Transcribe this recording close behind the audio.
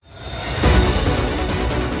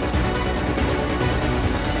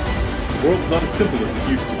world's not as simple as it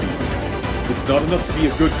used to be. It's not enough to be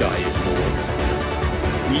a good guy anymore.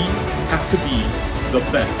 We have to be the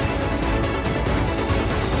best.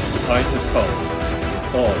 The time has come.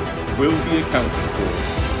 All will be accounted for,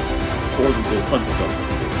 or we will hunt them.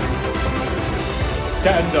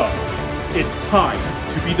 Stand up. It's time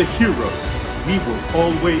to be the heroes we were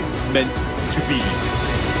always meant to be.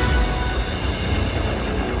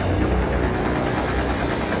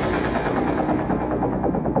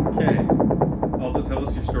 Okay, Aldo, tell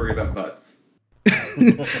us your story about butts.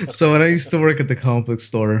 So when I used to work at the comic book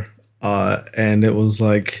store, and it was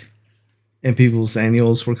like, and people's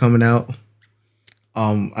annuals were coming out,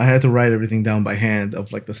 I had to write everything down by hand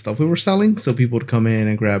of like the stuff we were selling, so people would come in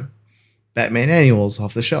and grab Batman annuals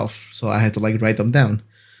off the shelf. So I had to like write them down.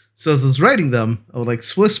 So as I was writing them, I would like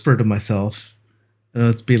whisper to myself, and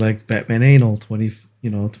it'd be like Batman anal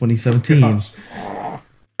 2017,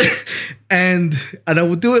 and I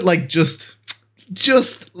would do it like just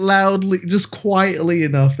loudly, just quietly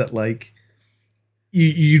enough that like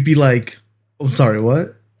you'd be like, I'm sorry, what?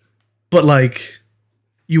 But like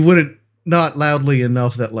you wouldn't, not loudly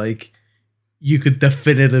enough that like you could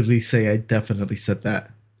definitively say I definitely said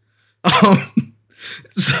that.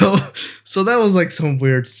 So that was like some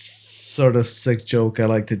weird sort of sick joke I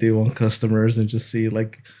like to do on customers, and just see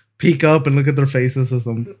like peek up and look at their faces as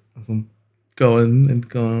I'm going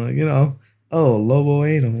like, you know, oh, Lobo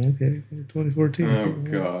anal, okay, 2014. Oh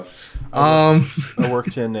gosh. I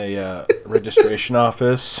worked in a registration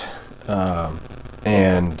office,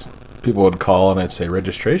 and people would call and I'd say,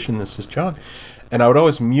 registration, this is John. And I would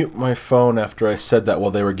always mute my phone after I said that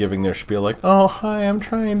while they were giving their spiel, like, oh, hi, I'm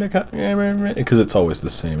trying to cut, because it's always the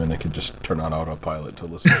same, and they could just turn on autopilot to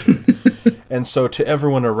listen to it. And so to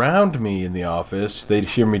everyone around me in the office, they'd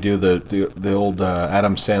hear me do the old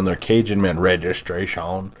Adam Sandler Cajun Man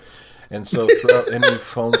registration. And so throughout any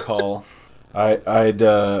phone call, I'd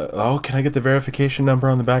can I get the verification number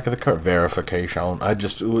on the back of the car? Verification. I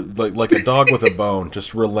just like a dog with a bone,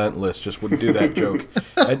 just relentless, just would do that joke.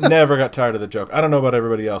 I never got tired of the joke. I don't know about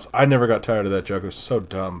everybody else. I never got tired of that joke. It was so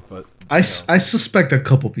dumb, but I suspect a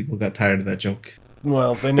couple people got tired of that joke.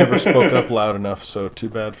 Well, they never spoke up loud enough, so too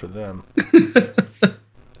bad for them.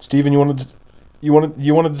 Steven, you wanted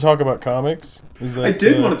to talk about comics? I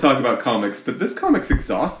did want to talk about comics, but this comic's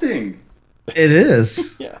exhausting. It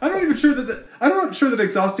is. Yeah. I'm not sure that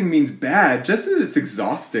exhausting means bad. Just that it's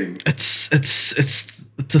exhausting. It's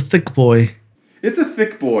a thick boy. It's a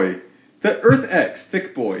thick boy. The Earth X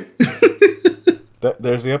thick boy.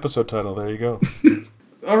 There's the episode title. There you go.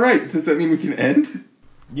 All right. Does that mean we can end?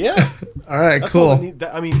 Yeah. All right. That's cool. all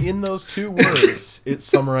I mean, in those two words, it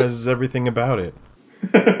summarizes everything about it.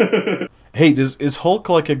 Hey, is Hulk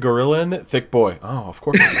like a gorilla in it? Thick boy. Oh, of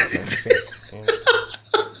course.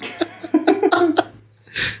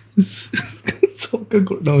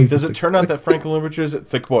 No, does it turn out that Frank Lumberger is a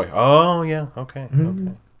thick boy? Oh, yeah. Okay. Mm-hmm.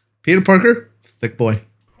 Okay. Peter Parker, thick boy.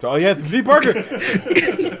 Oh, yeah. Peter Parker.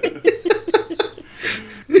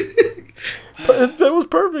 That was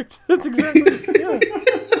perfect. That's exactly. Yeah.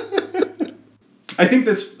 I think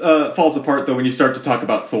this falls apart though when you start to talk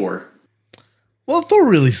about Thor. Well, Thor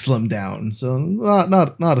really slimmed down, so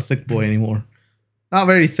not a thick boy anymore. Not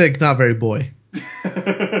very thick, not very boy.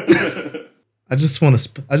 I just want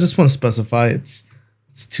to specify it's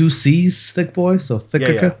 2 C's, thick boy, so thick.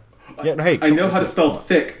 Yeah, no, hey, I know how to spell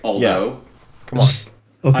thick, Aldo. Yeah. Come on.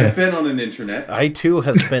 Okay. I've been on an internet. I too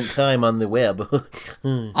have spent time on the web.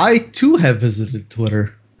 I too have visited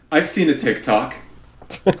Twitter. I've seen a TikTok.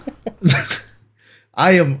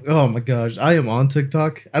 I am. Oh my gosh, I am on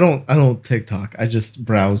TikTok. I don't TikTok. I just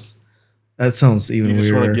browse. That sounds even weirder.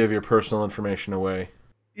 You just want to give your personal information away.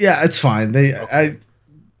 Yeah, it's fine.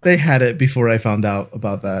 They had it before I found out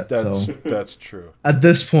about that. That's true. At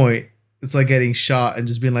this point, it's like getting shot and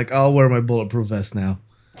just being like, I'll wear my bulletproof vest now.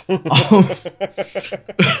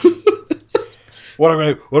 What am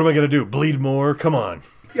I gonna do? Bleed more? Come on.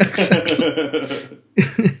 Exactly.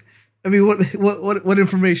 I mean, what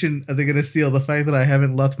information are they gonna steal? The fact that I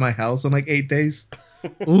haven't left my house in like 8 days?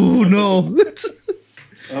 Ooh, no.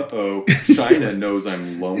 Uh-oh. China knows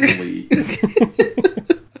I'm lonely.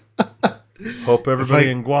 Hope everybody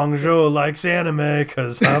in Guangzhou likes anime,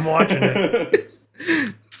 because I'm watching it.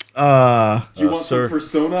 Do you want some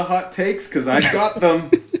Persona hot takes? Because I've got them.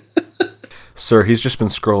 Sir, he's just been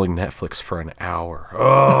scrolling Netflix for an hour.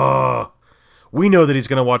 Oh, we know that he's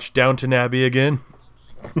going to watch Downton Abbey again.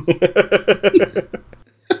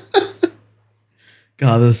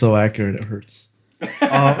 God, that's so accurate. It hurts.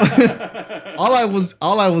 All I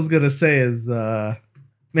was gonna say is, man,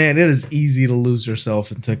 it is easy to lose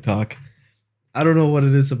yourself in TikTok. I don't know what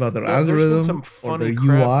it is about their Well, there's been algorithm some or their funny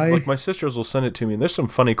crap. UI. Like my sisters will send it to me, and there's some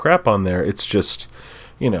funny crap on there. It's just,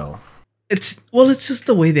 you know, It's just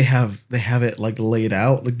the way they have it like laid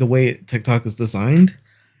out, like the way TikTok is designed.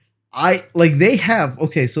 They have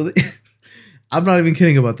okay, so I'm not even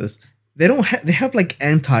kidding about this. They have like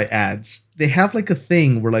anti ads. They have like a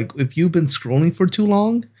thing where like if you've been scrolling for too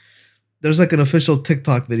long, there's like an official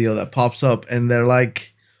TikTok video that pops up, and they're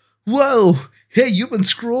like, "Whoa, hey, you've been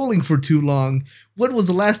scrolling for too long. When was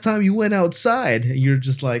the last time you went outside?" And you're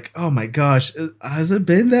just like, "Oh my gosh, has it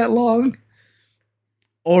been that long?"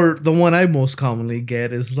 Or the one I most commonly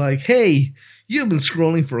get is like, "Hey, you've been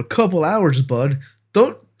scrolling for a couple hours, bud.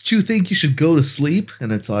 Don't you think you should go to sleep?"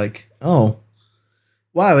 And it's like, "Oh,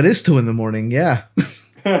 wow, it is 2 a.m. Yeah."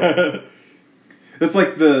 That's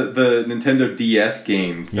like the Nintendo DS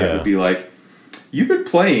games that would be like, you've been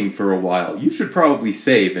playing for a while. You should probably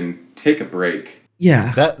save and take a break.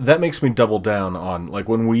 Yeah. that makes me double down on like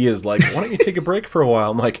when Wii is like, why don't you take a break for a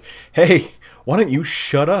while? I'm like, hey, why don't you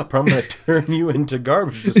shut up? Or I'm going to turn you into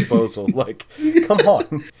garbage disposal. Like, come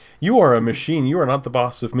on. You are a machine. You are not the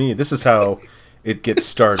boss of me. This is how it gets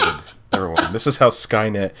started, everyone. This is how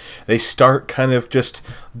Skynet, they start kind of just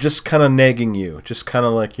kind of nagging you. Just kind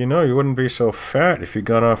of like, you wouldn't be so fat if you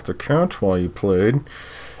got off the couch while you played.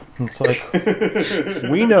 It's like,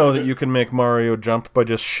 we know that you can make Mario jump by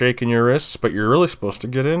just shaking your wrists, but you're really supposed to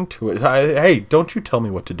get into it. Hey, don't you tell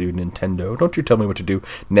me what to do, Nintendo. Don't you tell me what to do,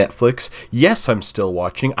 Netflix. Yes, I'm still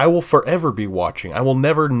watching. I will forever be watching. I will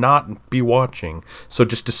never not be watching. So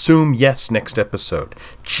just assume yes next episode.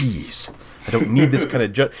 Jeez. I don't need this kind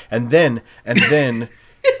of and then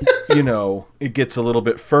it gets a little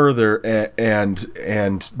bit further and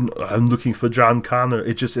I'm looking for John Connor.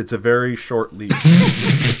 It's a very short leap.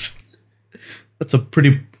 That's a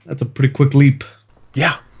pretty quick leap.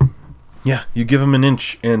 Yeah. Yeah, you give him an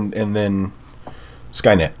inch and then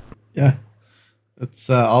Skynet. Yeah. It's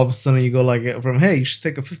all of a sudden you go like from, hey, you should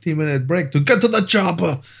take a 15-minute break to get to the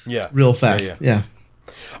chopper. Yeah. Real fast. Yeah.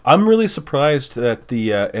 I'm really surprised that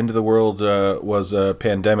the end of the world was a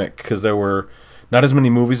pandemic because there were not as many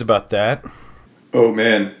movies about that. Oh,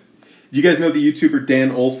 man. Do you guys know the YouTuber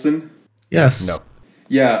Dan Olson? Yes. No.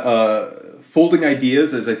 Yeah, Folding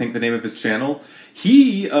Ideas is, I think, the name of his channel.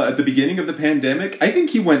 He, at the beginning of the pandemic, I think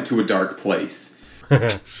he went to a dark place.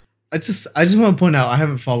 I just want to point out I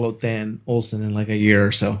haven't followed Dan Olson in like a year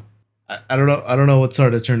or so. I don't know what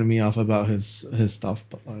started turning me off about his stuff,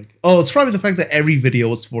 but like, it's probably the fact that every video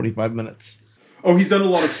was 45 minutes. Oh, he's done a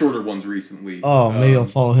lot of shorter ones recently. Oh, maybe I'll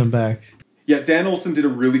follow him back. Yeah, Dan Olson did a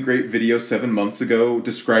really great video 7 months ago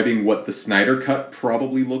describing what the Snyder Cut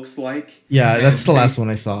probably looks like. Yeah, that's the last one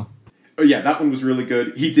I saw. Oh yeah, that one was really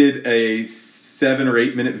good. He did a 7 or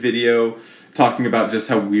 8 minute video talking about just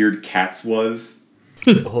how weird Cats was.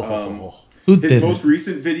 His most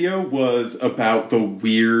recent video was about the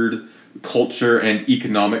weird culture and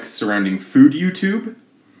economics surrounding food YouTube.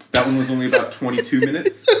 That one was only about 22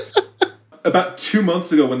 minutes. About 2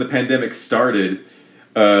 months ago when the pandemic started,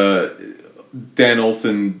 Dan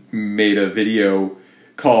Olson made a video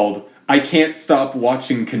called I Can't Stop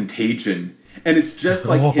Watching Contagion. And it's just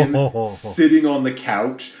like him sitting on the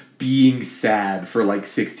couch being sad for like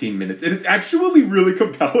 16 minutes. And it's actually really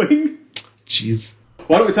compelling. Jeez.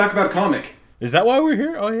 Why don't we talk about a comic? Is that why we're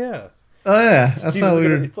here? Oh, yeah. Oh, yeah. I thought we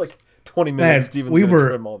were... It's like 20 minutes. Steven's we gonna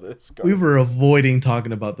trim all this. We were avoiding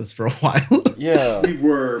talking about this for a while. Yeah. We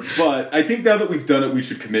were, but I think now that we've done it, we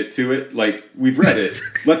should commit to it. Like, we've read it.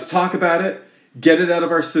 Let's talk about it. Get it out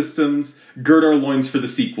of our systems. Gird our loins for the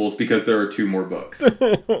sequels because there are 2 more books.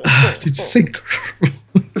 Did you say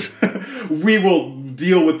We will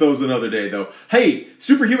deal with those another day, though. Hey,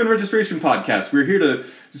 Superhuman Registration Podcast. We're here to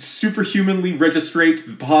superhumanly registrate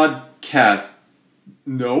the podcast.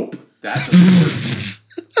 Nope. That doesn't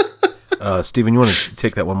work. Steven, you want to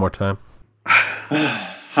take that one more time?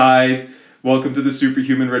 Hi. Welcome to the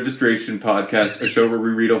Superhuman Registration Podcast, a show where we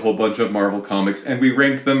read a whole bunch of Marvel comics and we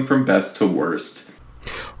rank them from best to worst.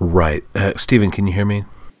 Right. Steven, can you hear me?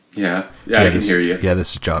 Yeah, I can hear you. Yeah,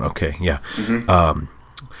 this is John. Okay, yeah. Mm-hmm.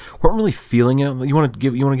 Weren't really feeling it. You want to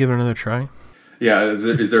give it another try? Yeah.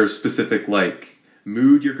 Is there a specific like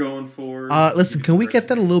mood you're going for? Listen, can we get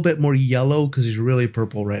that a little bit more yellow because he's really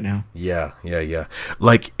purple right now? Yeah.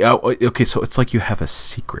 Like, okay, so it's like you have a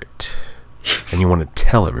secret, and you want to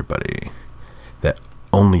tell everybody that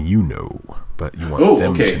only you know, but you want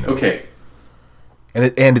them to know. Okay.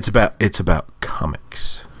 And it's about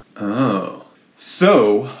comics. Oh,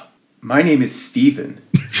 so my name is Steven.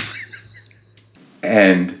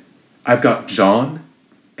 And I've got John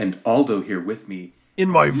and Aldo here with me in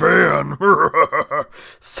my van.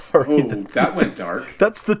 Sorry. Oh, that went dark.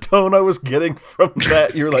 That's the tone I was getting from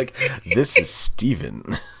that. You're like, this is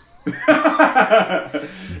Steven.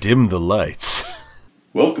 Dim the lights.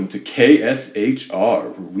 Welcome to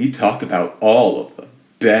KSHR, where we talk about all of the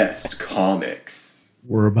best comics.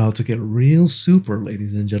 We're about to get real super,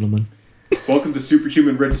 ladies and gentlemen. Welcome to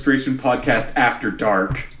Superhuman Registration Podcast After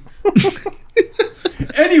Dark.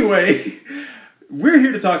 Anyway, we're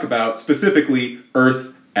here to talk about, specifically,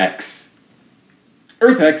 Earth X.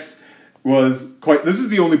 Earth X was quite... This is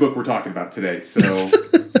the only book we're talking about today, so...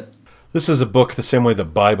 This is a book the same way the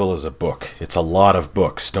Bible is a book. It's a lot of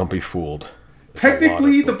books. Don't be fooled.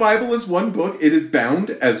 Technically, the Bible is one book. It is bound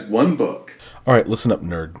as one book. All right, listen up,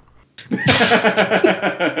 nerd.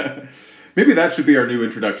 Maybe that should be our new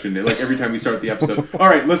introduction. Like every time we start the episode. All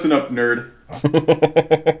right, listen up, nerd.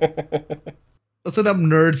 Listen up,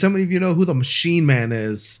 nerd. Some of you know who the Machine Man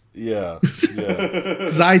is. Yeah.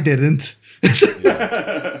 Because I didn't.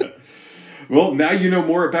 Well, now you know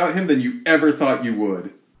more about him than you ever thought you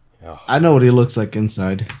would. I know what he looks like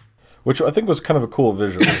inside. Which I think was kind of a cool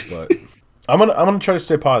visual, but I'm gonna try to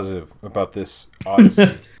stay positive about this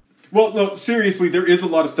Odyssey. Well, no, seriously, there is a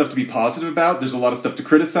lot of stuff to be positive about. There's a lot of stuff to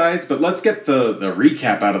criticize, but let's get the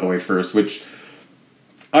recap out of the way first, which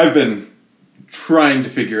I've been trying to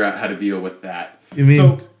figure out how to deal with that. You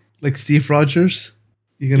mean like Steve Rogers?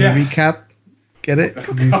 You gonna recap? Get it?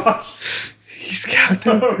 He's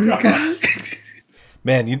Captain America.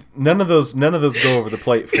 Man, none of those go over the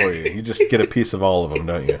plate for you. You just get a piece of all of them,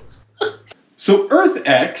 don't you? So Earth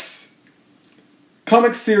X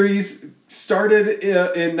comic series started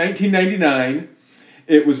in 1999.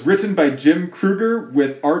 It was written by Jim Kruger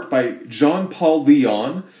with art by John Paul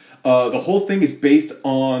Leon. The whole thing is based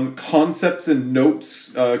on concepts and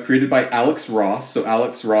notes created by Alex Ross. So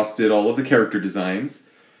Alex Ross did all of the character designs.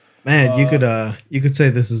 Man, you could say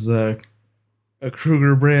this is a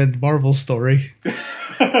Kruger brand Marvel story.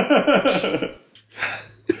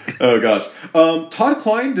 Oh gosh. Todd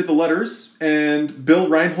Klein did the letters, and Bill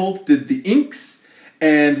Reinhold did the inks.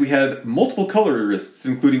 And we had multiple colorists,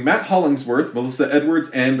 including Matt Hollingsworth, Melissa Edwards,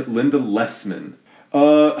 and Linda Lessman.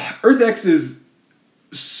 Earth X is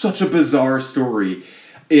such a bizarre story.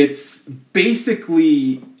 It's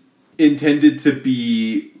basically intended to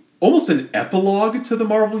be almost an epilogue to the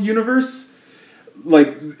Marvel Universe.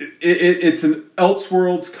 Like, it's an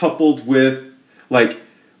Elseworlds coupled with, like,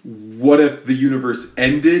 what if the universe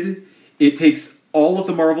ended? It takes all of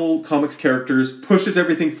the Marvel Comics characters, pushes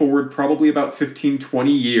everything forward probably about 15,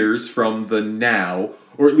 20 years from the now,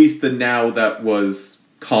 or at least the now that was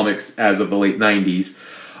comics as of the late 90s.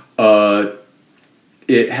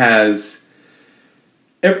 It has...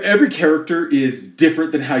 Every character is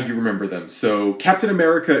different than how you remember them. So Captain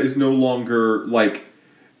America is no longer, like,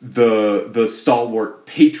 the stalwart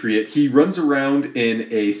patriot. He runs around in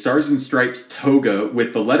a Stars and Stripes toga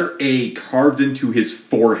with the letter A carved into his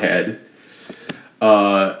forehead.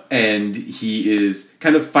 And he is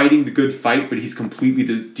kind of fighting the good fight, but he's completely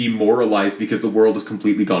demoralized because the world has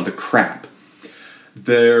completely gone to crap.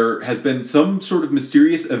 There has been some sort of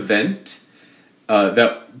mysterious event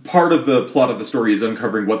that part of the plot of the story is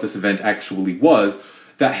uncovering what this event actually was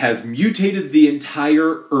that has mutated the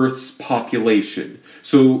entire Earth's population.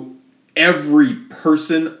 So every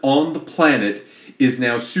person on the planet is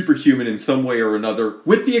now superhuman in some way or another,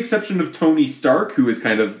 with the exception of Tony Stark, who has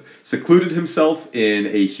kind of secluded himself in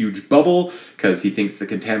a huge bubble because he thinks the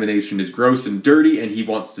contamination is gross and dirty and he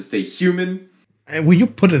wants to stay human. And when you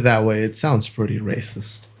put it that way, it sounds pretty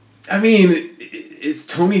racist. I mean, it's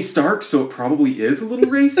Tony Stark, so it probably is a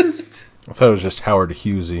little racist. I thought it was just Howard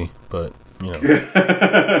Hughesy, but, you know.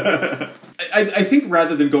 I think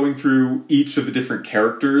rather than going through each of the different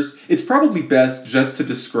characters, it's probably best just to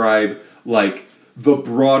describe, like, the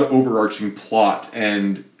broad overarching plot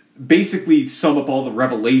and basically sum up all the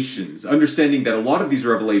revelations, understanding that a lot of these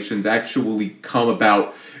revelations actually come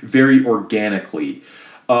about very organically.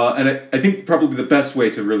 And I think probably the best way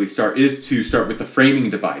to really start is to start with the framing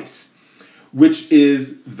device, which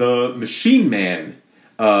is the Machine Man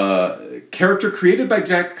character created by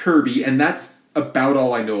Jack Kirby, and that's about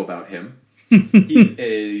all I know about him. He's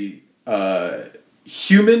a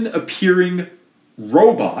human-appearing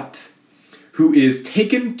robot who is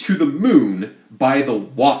taken to the moon by the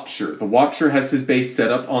Watcher. The Watcher has his base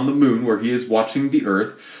set up on the moon where he is watching the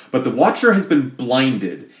Earth, but the Watcher has been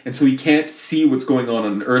blinded, and so he can't see what's going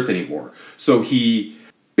on Earth anymore. So he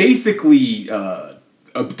basically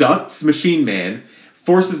abducts Machine Man,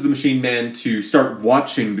 forces the Machine Man to start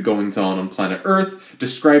watching the goings-on on planet Earth,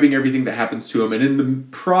 describing everything that happens to him, and in the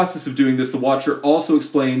process of doing this, the Watcher also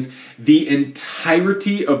explains the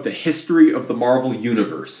entirety of the history of the Marvel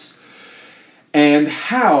Universe. And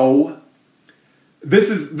how...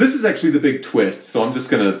 This is actually the big twist, so I'm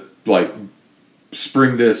just gonna,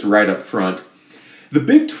 spring this right up front. The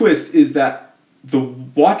big twist is that the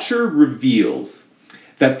Watcher reveals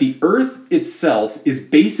that the Earth itself is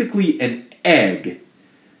basically an egg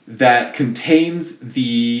that contains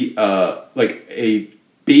the, a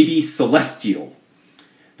baby Celestial.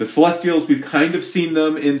 The Celestials, we've kind of seen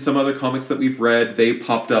them in some other comics that we've read. They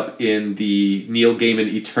popped up in the Neil Gaiman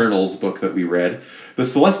Eternals book that we read. The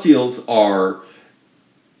Celestials are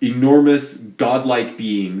enormous, godlike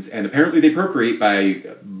beings, and apparently they procreate by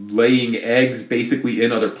laying eggs basically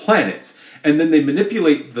in other planets. And then they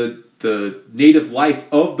manipulate the native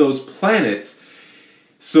life of those planets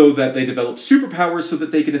so that they develop superpowers so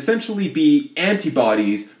that they can essentially be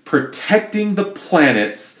antibodies protecting the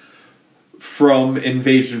planets from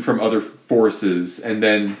invasion from other forces. And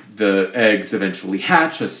then the eggs eventually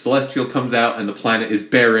hatch, a Celestial comes out, and the planet is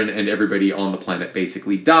barren, and everybody on the planet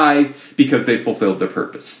basically dies because they fulfilled their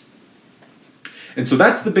purpose. And so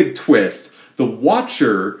that's the big twist. The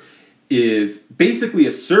Watcher is basically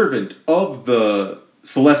a servant of the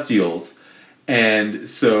Celestials, and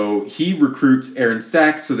so he recruits Aaron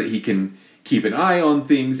Stack so that he can keep an eye on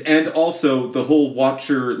things, and also the whole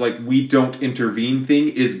Watcher, we don't intervene thing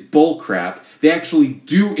is bullcrap. They actually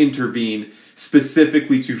do intervene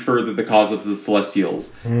specifically to further the cause of the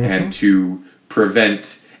Celestials and to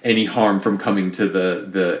prevent any harm from coming to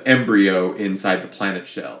the embryo inside the planet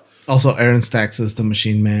shell. Also, Aaron Stack is the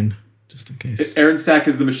Machine Man, just in case. Aaron Stack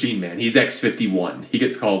is the Machine Man. He's X-51. He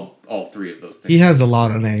gets called all three of those things. He has a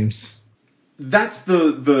lot of names. That's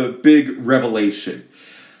the big revelation.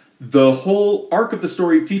 The whole arc of the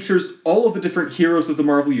story features all of the different heroes of the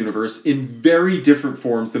Marvel Universe in very different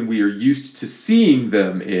forms than we are used to seeing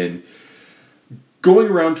them in, going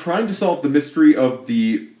around trying to solve the mystery of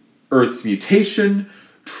the Earth's mutation,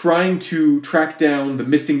 trying to track down the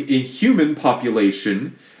missing Inhuman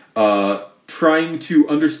population, trying to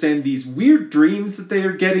understand these weird dreams that they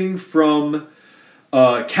are getting from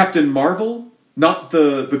Captain Marvel. Not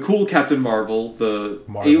the cool Captain Marvel, the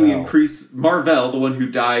Marvel. alien priest, Marvel, the one who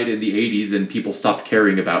died in the 80s and people stopped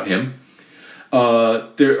caring about him.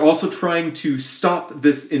 They're also trying to stop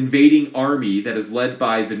this invading army that is led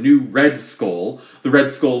by the new Red Skull. The Red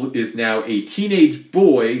Skull is now a teenage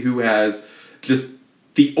boy who has just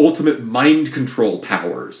the ultimate mind control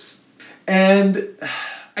powers. And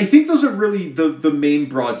I think those are really the main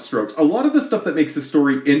broad strokes. A lot of the stuff that makes the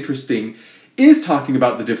story interesting is talking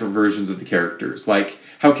about the different versions of the characters, like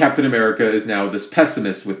how Captain America is now this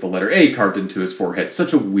pessimist with the letter A carved into his forehead.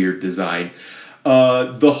 Such a weird design.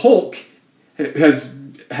 The Hulk has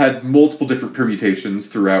had multiple different permutations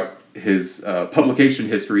throughout his publication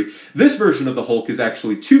history. This version of the Hulk is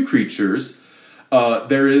actually two creatures.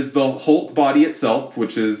 There is the Hulk body itself,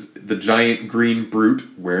 which is the giant green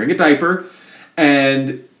brute wearing a diaper,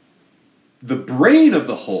 and the brain of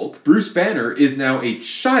the Hulk, Bruce Banner, is now a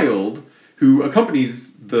child who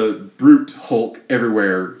accompanies the brute Hulk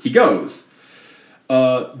everywhere he goes.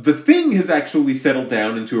 The Thing has actually settled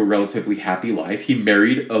down into a relatively happy life. He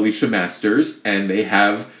married Alicia Masters, and they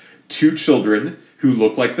have two children who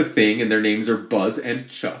look like the Thing, and their names are Buzz and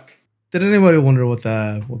Chuck. Did anybody wonder what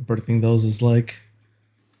birthing those is like?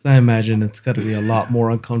 I imagine it's got to be a lot more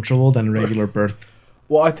uncomfortable than regular birth.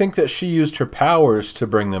 Well, I think that she used her powers to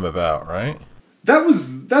bring them about, right?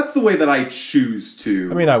 That's the way that I choose to.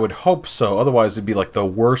 I mean, I would hope so. Otherwise, it'd be like the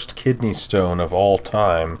worst kidney stone of all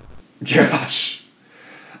time. Gosh.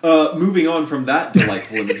 Moving on from that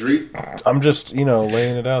delightful imagery. I'm just,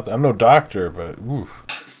 laying it out. I'm no doctor, but oof.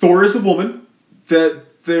 Thor is a woman.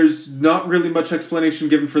 There's not really much explanation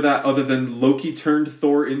given for that other than Loki turned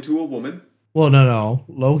Thor into a woman. Well, no.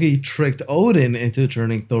 Loki tricked Odin into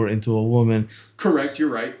turning Thor into a woman. Correct, you're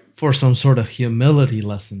right. For some sort of humility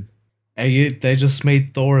lesson. And they just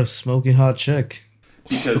made Thor a smoking hot chick.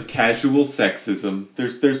 Because casual sexism.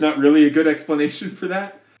 There's not really a good explanation for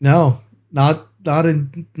that. No, not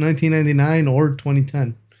in 1999 or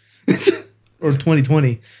 2010. Or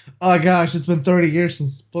 2020. Oh gosh, it's been 30 years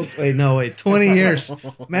since... Wait, 20 years.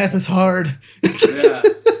 Math is hard. Yeah.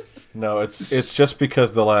 No, it's just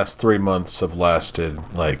because the last 3 months have lasted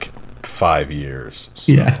 5 years.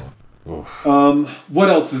 So. Yeah. Oof. What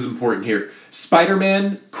else is important here?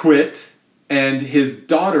 Spider-Man quit, and his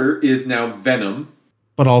daughter is now Venom.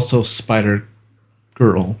 But also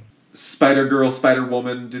Spider-Girl. Spider-Girl,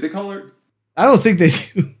 Spider-Woman, do they call her? I don't think they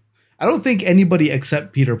do. I don't think anybody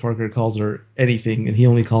except Peter Parker calls her anything, and he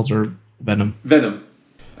only calls her Venom. Venom.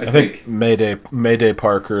 I think Mayday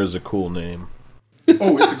Parker is a cool name.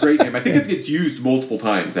 Oh, it's a great name. I think it gets used multiple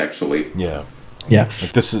times, actually. Yeah. Yeah.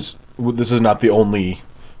 Like this is not the only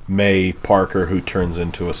May Parker who turns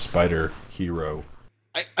into a spider hero.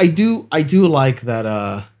 I do like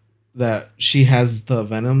that that she has the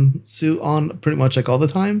Venom suit on pretty much like all the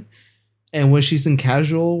time. And when she's in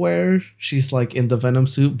casual wear, she's like in the Venom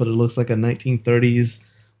suit, but it looks like a 1930s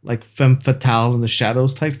like femme fatale in the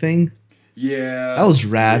shadows type thing. Yeah. That was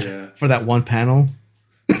rad for that one panel.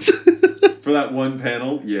 For that one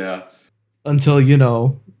panel, yeah. Until,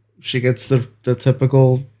 she gets the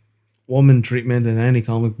typical woman treatment in any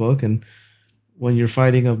comic book, and when you're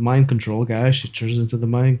fighting a mind control guy, she turns into the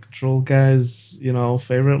mind control guy's,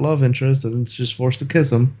 favorite love interest, and it's just forced to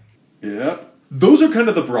kiss him. Yep. Those are kind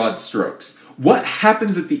of the broad strokes. What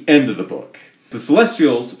happens at the end of the book? The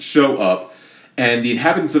Celestials show up, and the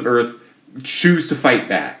inhabitants of Earth choose to fight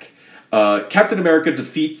back. Captain America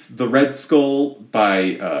defeats the Red Skull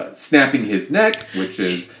by snapping his neck, which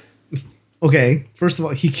is... Okay, first of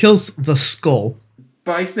all, he kills the skull.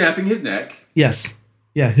 By snapping his neck. Yes.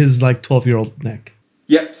 Yeah, his, 12-year-old neck.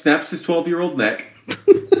 Yep, snaps his 12-year-old neck.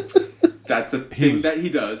 That's a thing that he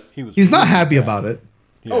does. He's not happy about it.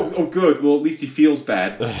 Yeah. Oh, good. Well, at least he feels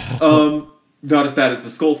bad. Not as bad as the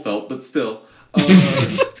skull felt, but still.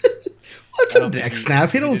 What's a neck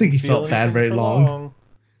snap? I don't think he felt bad very long.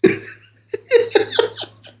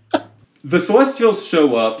 The Celestials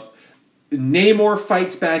show up. Namor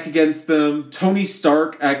fights back against them. Tony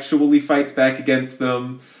Stark actually fights back against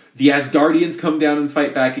them. The Asgardians come down and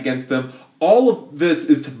fight back against them. All of this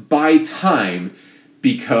is to buy time,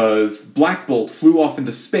 because Black Bolt flew off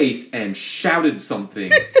into space and shouted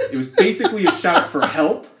something. It was basically a shout for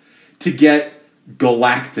help to get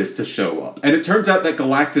Galactus to show up. And it turns out that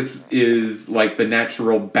Galactus is like the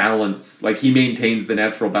natural balance, like he maintains the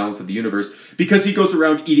natural balance of the universe because he goes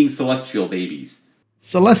around eating celestial babies.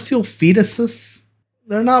 Celestial fetuses?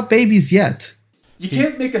 They're not babies yet. You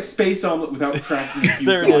can't make a space omelet without cracking a few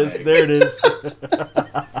There it is.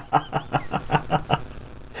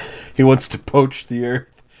 He wants to poach the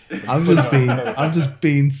earth. I'm just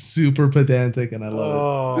being super pedantic, and I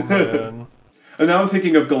love it. Oh man. And now I'm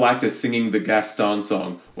thinking of Galactus singing the Gaston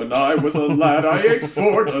song. When I was a lad, I ate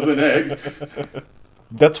 4 dozen eggs.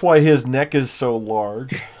 That's why his neck is so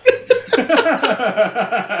large.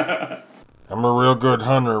 I'm a real good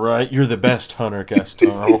hunter, right? You're the best hunter, Gaston.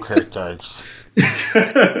 Okay, thanks.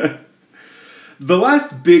 The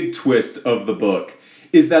last big twist of the book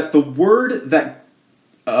is that the word that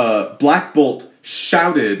Black Bolt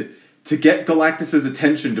shouted to get Galactus'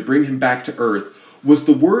 attention to bring him back to Earth was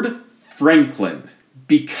the word Franklin.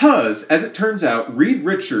 Because, as it turns out, Reed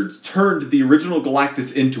Richards turned the original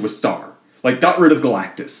Galactus into a star. Like, got rid of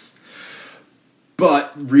Galactus.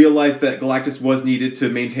 But realized that Galactus was needed to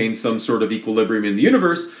maintain some sort of equilibrium in the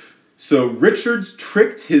universe, so Richards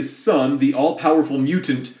tricked his son, the all-powerful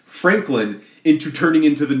mutant Franklin, into turning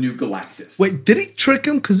into the new Galactus. Wait, did he trick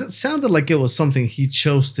him? Because it sounded like it was something he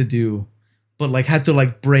chose to do, but had to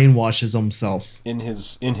brainwash himself in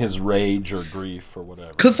his rage or grief or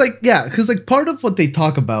whatever. Because part of what they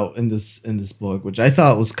talk about in this book, which I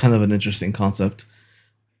thought was kind of an interesting concept,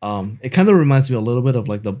 it kind of reminds me a little bit of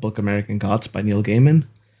the book American Gods by Neil Gaiman.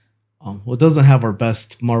 Well, it doesn't have our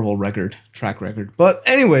best Marvel track record, but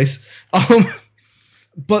anyways,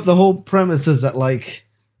 but the whole premise is that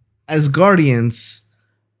Asgardians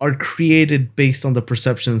are created based on the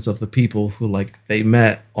perceptions of the people who they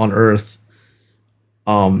met on Earth.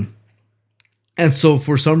 And so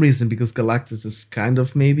for some reason, because Galactus is kind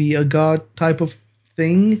of maybe a god type of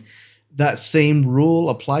thing, that same rule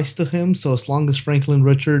applies to him. So as long as Franklin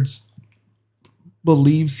Richards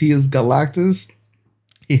believes he is Galactus,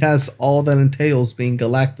 he has all that entails being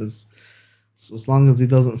Galactus. So as long as he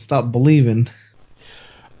doesn't stop believing.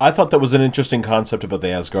 I thought that was an interesting concept about the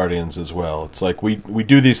Asgardians as well. It's like we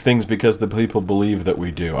do these things because the people believe that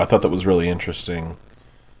we do. I thought that was really interesting.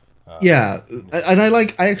 Yeah, and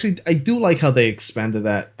I do like how they expanded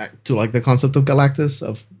that to the concept of Galactus,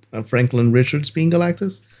 of Franklin Richards being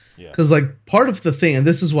Galactus. Because part of the thing, and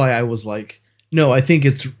this is why I was no, I think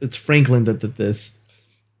it's Franklin that did this.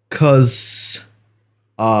 Because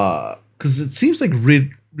it seems like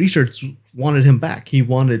Richards wanted him back. He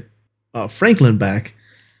wanted Franklin back,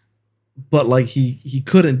 but he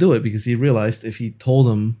couldn't do it because he realized if he told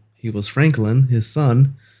him he was Franklin, his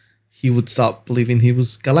son, he would stop believing he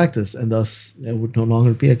was Galactus, and thus there would no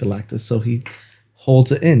longer be a Galactus. So he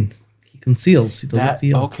holds it in. He conceals. He doesn't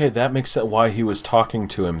feel. Okay, that makes sense. Why he was talking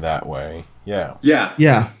to him that way. Yeah. Yeah.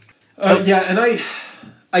 Yeah. And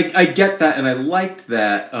I get that, and I liked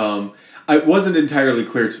that. It wasn't entirely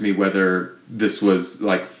clear to me whether this was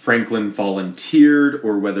like Franklin volunteered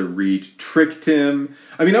or whether Reed tricked him.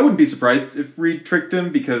 I mean, I wouldn't be surprised if Reed tricked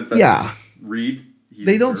him because that's Reed.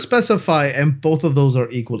 They don't specify, and both of those are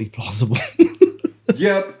equally plausible.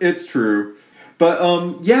 Yep, it's true. But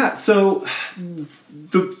so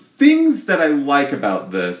the things that I like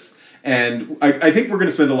about this, and I think we're going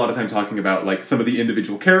to spend a lot of time talking about like some of the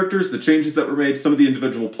individual characters, the changes that were made, some of the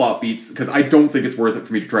individual plot beats, because I don't think it's worth it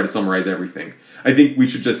for me to try to summarize everything. I think we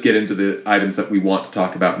should just get into the items that we want to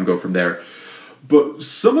talk about and go from there. But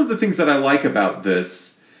some of the things that I like about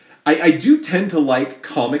this, I do tend to like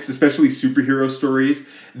comics, especially superhero stories,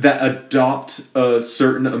 that adopt a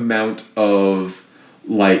certain amount of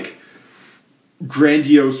like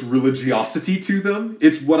grandiose religiosity to them.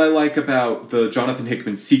 It's what I like about the Jonathan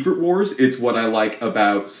Hickman Secret Wars. It's what I like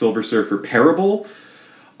about Silver Surfer Parable.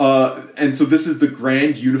 And so this is the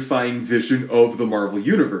grand unifying vision of the Marvel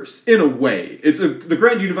Universe. In a way, it's the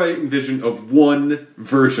grand unifying vision of one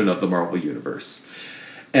version of the Marvel Universe.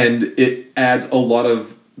 And it adds a lot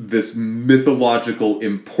of this mythological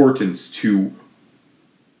importance to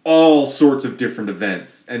all sorts of different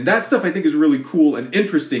events. And that stuff I think is really cool and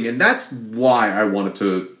interesting, and that's why I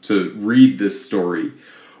wanted to read this story.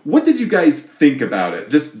 What did you guys think about it,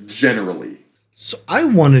 just generally? So I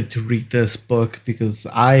wanted to read this book because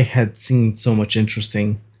I had seen so much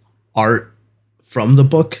interesting art from the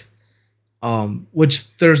book,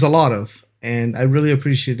 which there's a lot of, and I really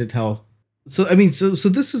appreciated how... So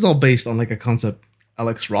this is all based on like a concept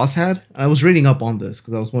Alex Ross had. I was reading up on this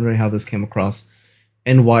because I was wondering how this came across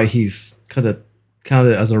and why he's kind of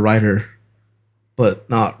counted as a writer, but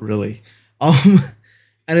not really. And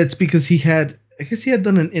it's because I guess he had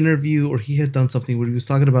done an interview, or he had done something where he was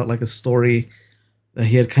talking about like a story that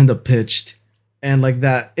he had kind of pitched, and like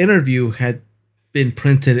that interview had been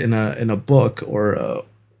printed in a book or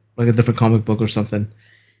like a different comic book or something,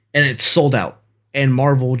 and it sold out. And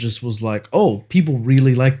Marvel just was like, "Oh, people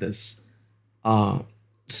really like this."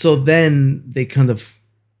 So then they kind of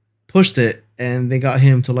pushed it, and they got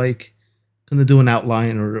him to like kind of do an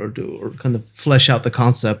outline or kind of flesh out the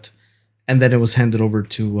concept, and then it was handed over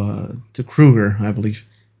to Kruger, I believe,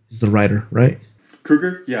 is the writer, right?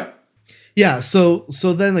 Kruger, yeah. Yeah, so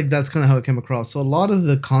then like that's kind of how it came across. So a lot of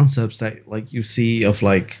the concepts that like you see of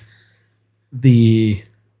like the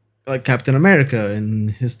like Captain America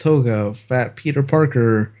and his toga, fat Peter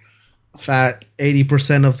Parker, fat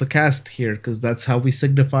 80% of the cast here, because that's how we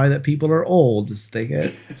signify that people are old, is they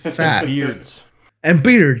get fat. Beards. And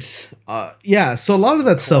beards. Yeah, so a lot of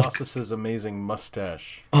that stuff. Colossus's amazing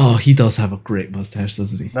mustache. Oh, he does have a great mustache,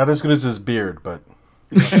 doesn't he? Not as good as his beard, but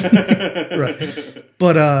right.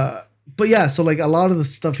 But yeah, so like a lot of the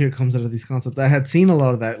stuff here comes out of these concepts. I had seen a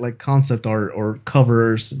lot of that, like concept art or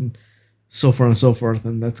covers and so forth and so forth,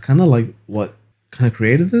 and that's kind of like what kind of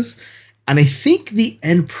created this. And I think the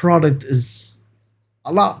end product is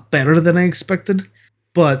a lot better than I expected,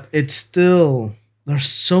 but it's still, there's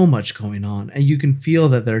so much going on, and you can feel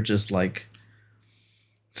that they're just like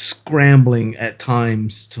scrambling at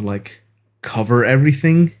times to like cover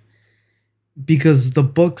everything, because the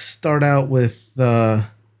books start out with like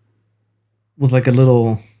a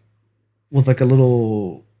little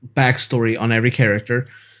backstory on every character.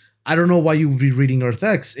 I don't know why you would be reading Earth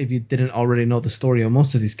X if you didn't already know the story of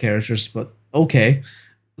most of these characters, but okay.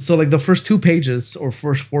 So like the first 2 pages, or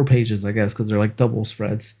first 4 pages, I guess, because they're like double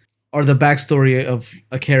spreads, are the backstory of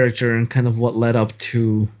a character and kind of what led up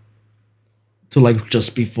to like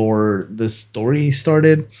just before this story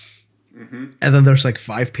started. Mm-hmm. And then there's like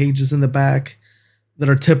 5 pages in the back that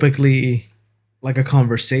are typically like a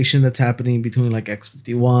conversation that's happening between like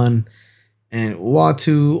X-51 and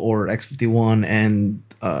Uatu, or X-51 and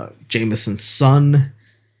Jameson's son.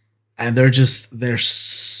 And there's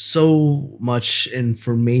so much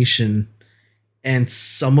information, and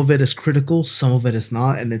some of it is critical, some of it is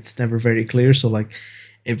not, and it's never very clear. So like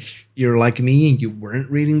if you're like me and you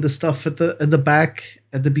weren't reading the stuff at the back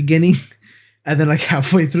at the beginning, and then like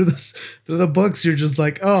halfway through the books, you're just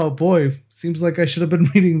like, oh boy, seems like I should have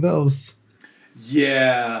been reading those.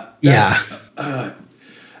 Yeah. Yeah.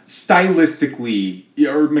 Stylistically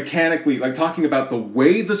or mechanically, like talking about the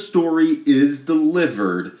way the story is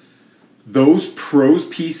delivered, those prose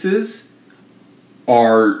pieces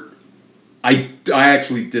are... I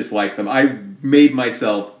actually dislike them. I made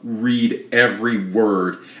myself read every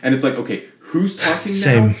word. And it's like, okay, who's talking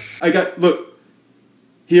now? Look,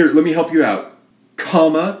 here, let me help you out.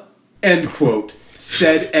 Comma, end quote,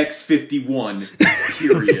 said X-51,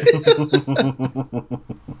 period.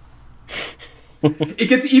 It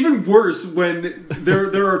gets even worse when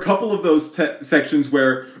there are a couple of those sections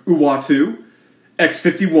where Uatu,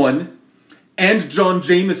 X-51, and John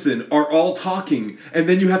Jameson are all talking, and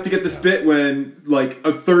then you have to get this bit when, like,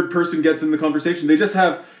 a third person gets in the conversation. They just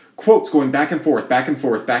have quotes going back and forth, back and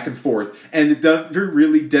forth, back and forth, and it never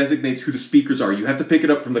really designates who the speakers are. You have to pick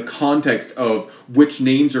it up from the context of which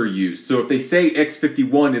names are used. So if they say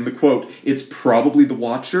X-51 in the quote, it's probably the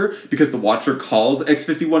Watcher, because the Watcher calls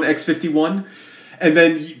X-51 X-51. And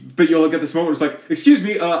then, but you'll get this moment where it's like, excuse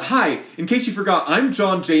me, hi, in case you forgot, I'm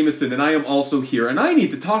John Jameson, and I am also here, and I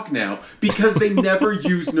need to talk now, because they never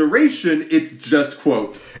use narration, it's just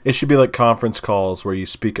quotes. It should be like conference calls where you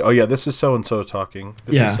speak, oh yeah, this is so-and-so talking,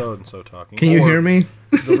 this is so-and-so talking. Can you hear me?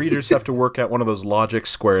 The readers have to work out one of those logic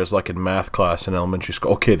squares like in math class in elementary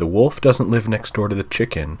school. Okay, the wolf doesn't live next door to the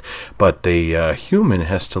chicken, but the human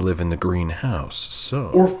has to live in the greenhouse,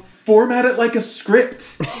 so... Or format it like a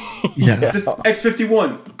script. Yeah. Just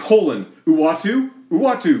X-51, Uatu,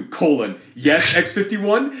 Uatu, yes,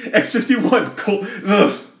 X-51, X-51,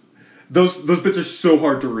 ugh. Those bits are so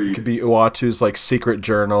hard to read. It could be Uatu's like secret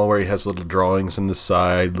journal where he has little drawings on the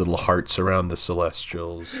side, little hearts around the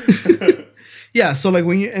celestials. Yeah, so like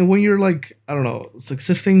when you're like, I don't know, it's like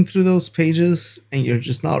sifting through those pages and you're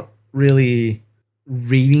just not really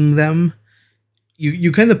reading them,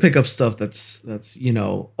 you kind of pick up stuff that's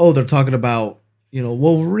oh, they're talking about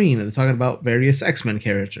Wolverine, and they're talking about various X-Men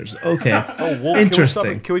characters. Okay.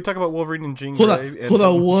 Interesting. Can we talk about Wolverine and Jean Grey? Hold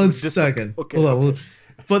on one second. Okay. Hold on.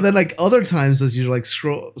 But then, like, other times as you're like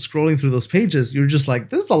scrolling through those pages, you're just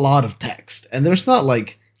like, there's a lot of text, and there's not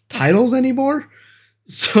like titles anymore.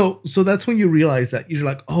 So that's when you realize that you're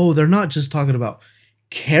like, oh, they're not just talking about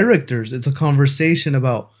characters. It's a conversation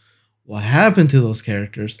about what happened to those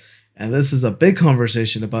characters. And this is a big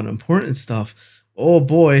conversation about important stuff. Oh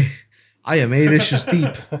boy, I am 8 issues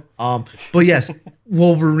deep. But yes,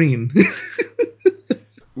 Wolverine.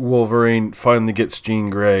 Wolverine finally gets Jean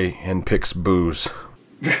Grey and picks booze.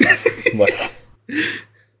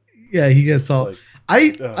 Yeah, he gets all.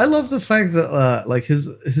 I love the fact that like his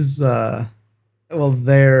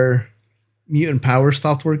their mutant power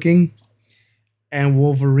stopped working, and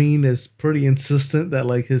Wolverine is pretty insistent that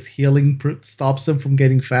like his healing stops him from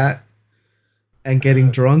getting fat and getting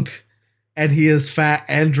drunk, and he is fat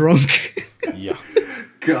and drunk. Yeah.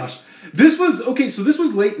 Gosh. This was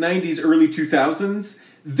late 90s, early 2000s.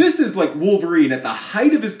 This is like Wolverine at the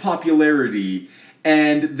height of his popularity,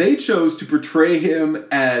 and they chose to portray him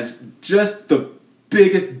as just the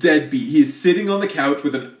biggest deadbeat. He is sitting on the couch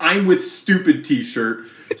with an I'm with stupid t-shirt,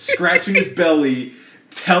 scratching his belly,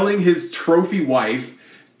 telling his trophy wife,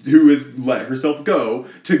 who has let herself go,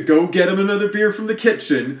 to go get him another beer from the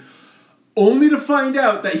kitchen, only to find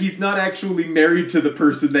out that he's not actually married to the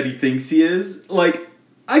person that he thinks he is. Like,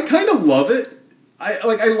 I kind of love it.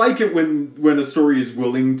 I like it when a story is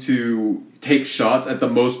willing to take shots at the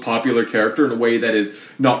most popular character in a way that is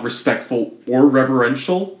not respectful or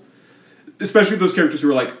reverential. Especially those characters who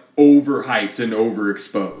are like overhyped and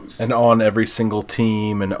overexposed. And on every single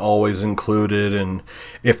team and always included. And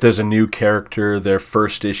if there's a new character, their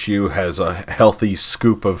first issue has a healthy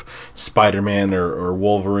scoop of Spider-Man or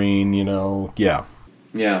Wolverine, Yeah.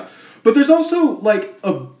 Yeah. But there's also like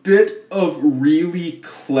a bit of really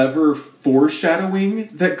clever foreshadowing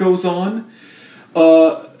that goes on.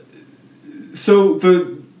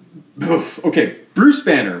 Bruce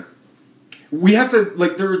Banner. We have to,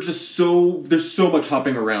 like, there's so much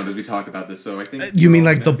hopping around as we talk about this, so I think... You mean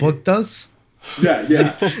like the book does? Yeah.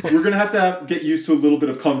 We're going to have to get used to a little bit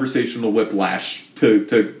of conversational whiplash to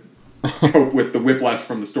cope with the whiplash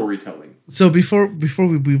from the storytelling. So before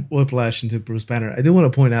we whiplash into Bruce Banner, I do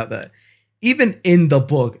want to point out that even in the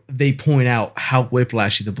book, they point out how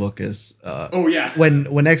whiplashy the book is.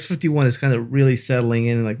 When X-51 is kind of really settling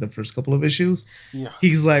in like the first couple of issues,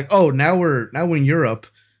 he's like, oh, now we're in Europe.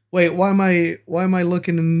 Wait, why am I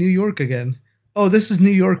looking in New York again? Oh, this is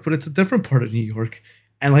New York, but it's a different part of New York.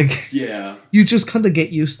 And like, you just kind of get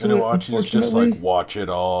used to it. Unfortunately, just like watch it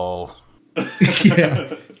all.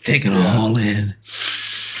 Yeah, take it all in.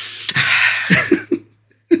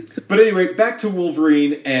 But anyway, back to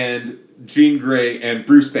Wolverine and Jean Grey and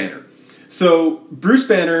Bruce Banner. So Bruce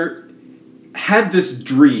Banner had this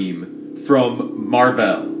dream from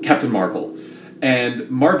Marvel, Captain Marvel, and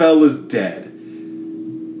Marvel is dead.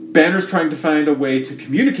 Banner's trying to find a way to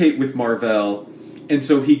communicate with Marvel, and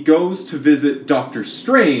so he goes to visit Doctor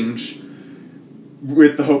Strange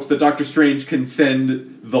with the hopes that Doctor Strange can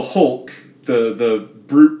send the Hulk, the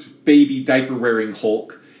brute baby diaper-wearing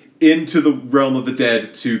Hulk, into the realm of the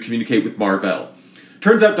dead to communicate with Marvel.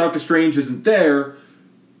 Turns out Doctor Strange isn't there,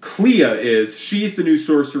 She's the new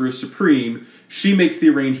Sorcerer Supreme. She makes the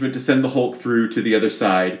arrangement to send the Hulk through to the other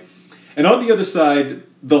side. And on the other side,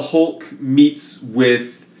 the Hulk meets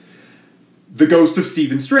with the ghost of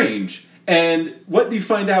Stephen Strange. And what you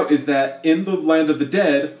find out is that in the Land of the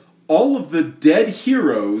Dead, all of the dead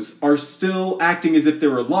heroes are still acting as if they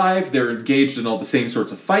were alive. They're engaged in all the same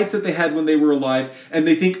sorts of fights that they had when they were alive. And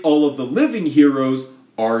they think all of the living heroes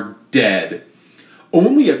are dead.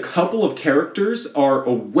 Only a couple of characters are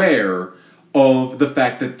aware of the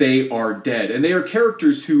fact that they are dead. And they are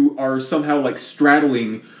characters who are somehow like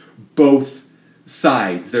straddling both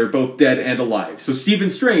sides. They're both dead and alive. So Stephen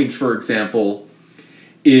Strange, for example,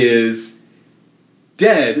 is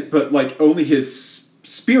dead, but like only his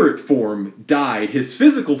spirit form died. His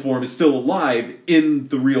physical form is still alive in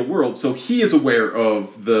the real world. So he is aware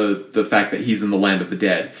of the fact that he's in the Land of the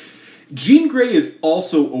Dead. Jean Grey is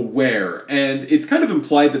also aware, and it's kind of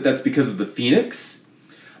implied that that's because of the Phoenix.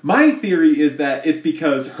 My theory is that it's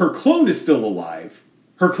because her clone is still alive.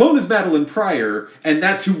 Her clone is Madeline Pryor, and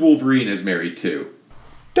that's who Wolverine is married to.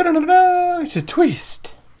 Da-da-da-da! It's a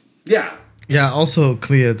twist. Yeah. Yeah, also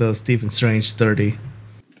Clea does Stephen Strange 30.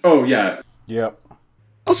 Oh, yeah. Yep.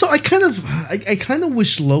 Also, I kind of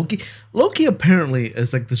wish Loki apparently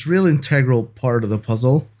is like this real integral part of the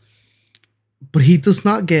puzzle. But he does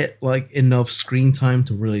not get like enough screen time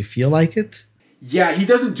to really feel like it. Yeah, he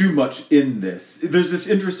doesn't do much in this. There's this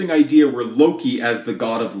interesting idea where Loki, as the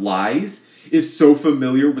god of lies, is so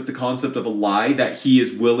familiar with the concept of a lie that he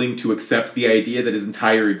is willing to accept the idea that his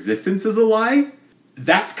entire existence is a lie.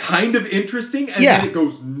 That's kind of interesting, and then it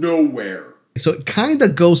goes nowhere. So it kind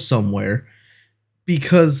of goes somewhere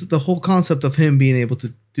because the whole concept of him being able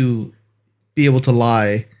to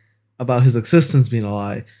lie about his existence being a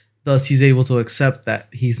lie. Thus, he's able to accept that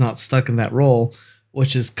he's not stuck in that role,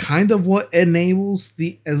 which is kind of what enables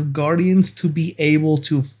the Asgardians to be able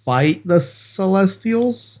to fight the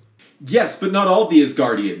Celestials. Yes, but not all the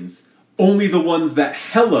Asgardians. Only the ones that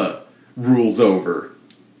Hela rules over.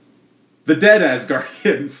 The dead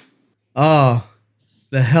Asgardians. Ah,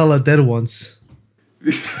 the Hela dead ones.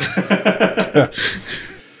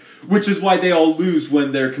 Which is why they all lose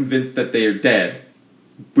when they're convinced that they are dead.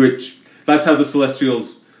 That's how the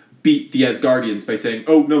Celestials beat the Asgardians, by saying,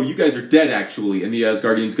 oh, no, you guys are dead, actually. And the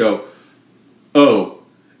Asgardians go, oh.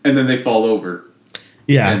 And then they fall over.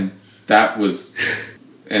 Yeah. And that was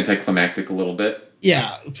anticlimactic a little bit.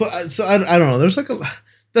 Yeah. So I don't know. There's like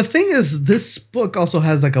the thing is, this book also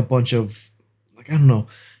has like a bunch of, like, I don't know.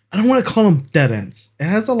 I don't want to call them dead ends. It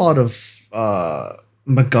has a lot of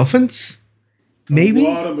MacGuffins. Maybe. A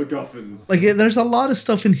lot of MacGuffins. Like, there's a lot of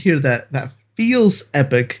stuff in here that feels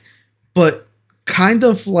epic, but kind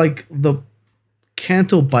of like the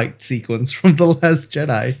Canto Bite sequence from The Last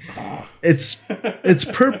Jedi. It's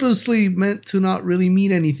purposely meant to not really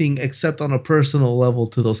mean anything except on a personal level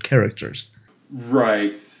to those characters.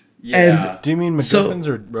 Right. Yeah. Do you mean MacGuffins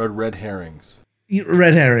or red herrings?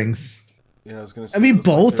 Red herrings. Yeah, I was gonna say. I mean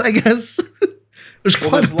both, I guess. There's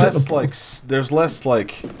less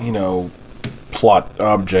plot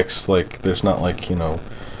objects. Like there's not like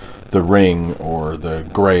the ring or the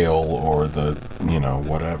grail or the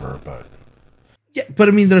whatever, but yeah, but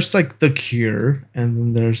I mean there's like the cure, and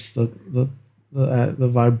then there's the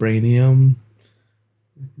vibranium,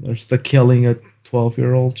 there's the killing a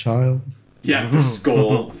 12-year-old child, the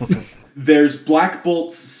skull. There's Black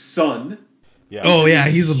Bolt's son. He's a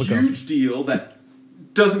huge deal that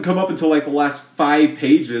doesn't come up until like the last 5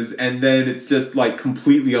 pages, and then it's just like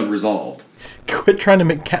completely unresolved. Quit trying to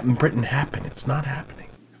make Captain Britain happen. It's not happening.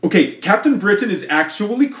 Okay, Captain Britain is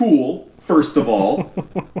actually cool, first of all.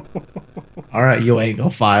 All right, you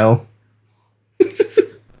Anglophile.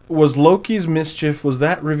 Was Loki's mischief, was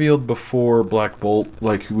that revealed before Black Bolt?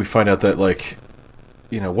 Like, we find out that, like,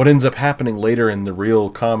 what ends up happening later in the real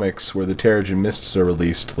comics where the Terrigen Mists are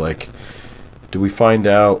released, like, do we find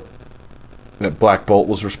out that Black Bolt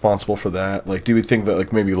was responsible for that? Like, do we think that,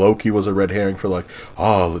 like, maybe Loki was a red herring for, like,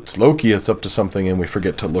 oh, it's Loki, it's up to something, and we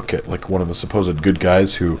forget to look at, like, one of the supposed good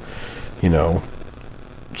guys who,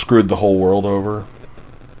 screwed the whole world over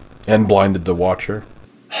and blinded the Watcher?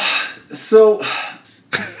 So,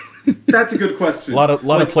 that's a good question. A lot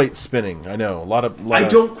of plates spinning, I know. I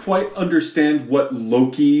don't quite understand what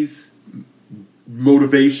Loki's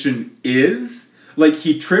motivation is. Like,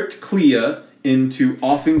 he tricked Clea into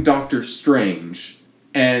offing Doctor Strange,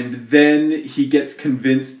 and then he gets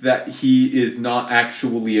convinced that he is not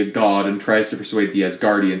actually a god and tries to persuade the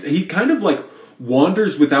Asgardians. He kind of like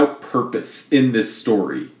wanders without purpose in this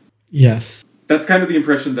story. Yes. That's kind of the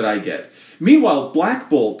impression that I get. Meanwhile, Black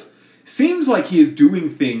Bolt seems like he is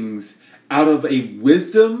doing things out of a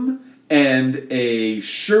wisdom and a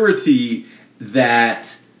surety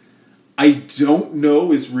that I don't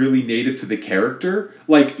know is really native to the character.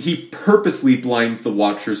 Like, he purposely blinds the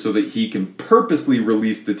Watcher so that he can purposely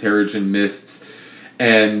release the Terrigen Mists,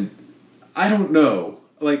 and I don't know.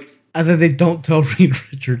 Like, and then they don't tell Reed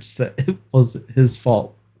Richards that it was his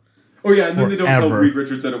fault. Oh yeah, and then they don't tell Reed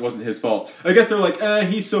Richards that it wasn't his fault. I guess they're like,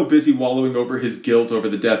 he's so busy wallowing over his guilt over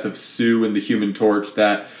the death of Sue and the Human Torch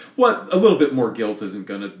that a little bit more guilt isn't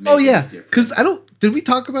gonna make any difference. Because did we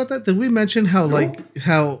talk about that? Did we mention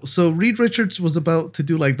how so Reed Richards was about to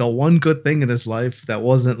do like the one good thing in his life that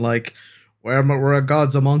wasn't like we're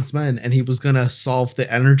gods amongst men, and he was gonna solve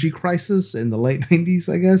the energy crisis in the late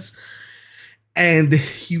 90s, I guess. And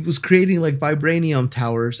he was creating like vibranium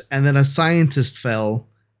towers, and then a scientist fell.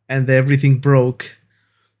 And everything broke.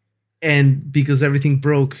 And because everything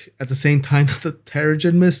broke at the same time that the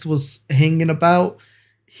Terrigen Mist was hanging about,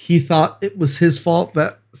 he thought it was his fault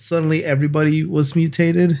that suddenly everybody was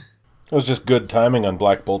mutated. It was just good timing on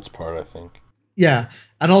Black Bolt's part, I think. Yeah.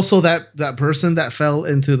 And also that person that fell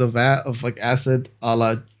into the vat of like acid a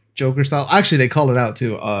la Joker style. Actually, they call it out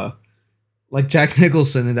too. Like Jack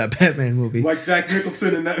Nicholson in that Batman movie. Like Jack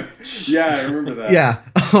Nicholson in that. Yeah, I remember that. Yeah.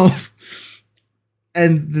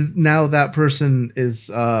 And now that person is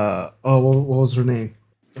what was her name?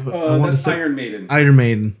 That's Iron Maiden. Iron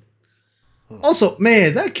Maiden. Also,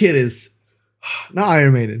 man, that kid is not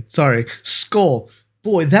Iron Maiden. Sorry, Skull.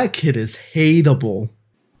 Boy, that kid is hateable.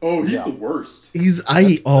 Oh, he's the worst. That's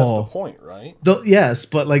the point, right? Yes,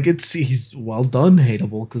 but like he's well done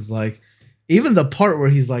hateable because like even the part where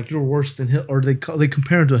he's like you're worse than Hitler, or they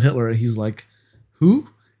compare him to Hitler, and he's like, who?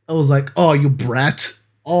 I was like, oh, you brat.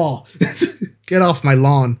 Oh, get off my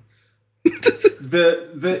lawn.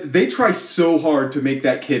 They try so hard to make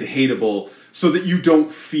that kid hateable so that you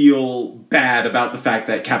don't feel bad about the fact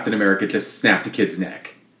that Captain America just snapped a kid's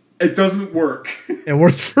neck. It doesn't work. It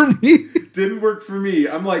worked for me. Didn't work for me.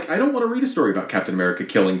 I'm like, I don't want to read a story about Captain America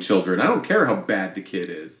killing children. I don't care how bad the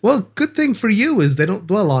kid is. Well, good thing for you is they don't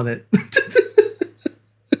dwell on it.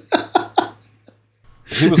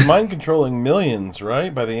 He was mind controlling millions,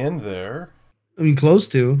 right? By the end there. I mean, close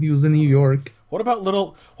to. He was in New York. What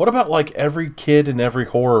about like every kid in every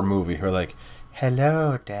horror movie who are like,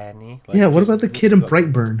 hello, Danny? Like, yeah, what about the kid in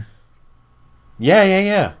Brightburn?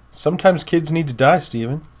 Yeah. Sometimes kids need to die,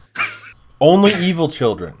 Steven. Only evil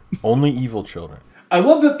children. Only evil children. I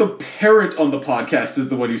love that the parent on the podcast is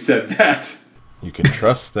the one who said that. You can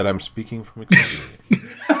trust that I'm speaking from experience.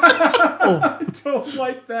 I don't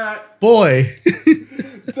like that. Boy.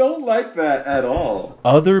 Don't like that at all.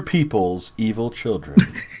 Other people's evil children.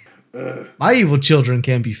 My evil children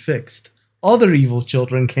can be fixed. Other evil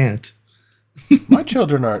children can't. My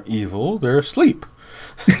children aren't evil. They're asleep.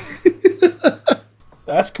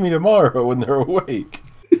 Ask me tomorrow when they're awake.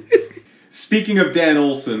 Speaking of Dan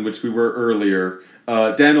Olsen, which we were earlier,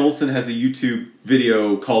 Dan Olsen has a YouTube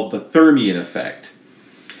video called The Thermion Effect,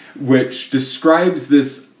 which describes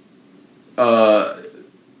this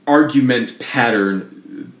argument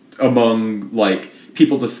pattern among like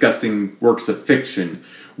people discussing works of fiction,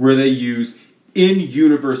 where they use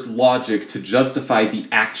in-universe logic to justify the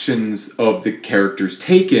actions of the characters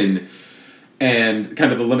taken and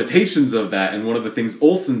kind of the limitations of that. And one of the things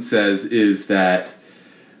Olsen says is that,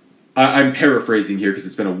 I'm paraphrasing here because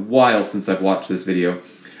it's been a while since I've watched this video,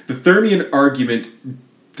 the Thermion argument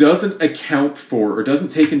doesn't account for, or doesn't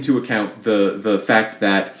take into account the fact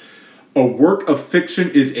that a work of fiction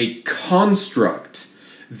is a construct.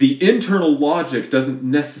 The internal logic doesn't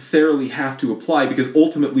necessarily have to apply because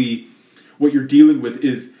ultimately what you're dealing with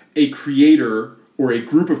is a creator or a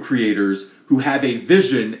group of creators who have a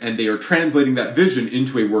vision and they are translating that vision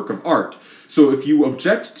into a work of art. So if you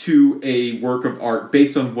object to a work of art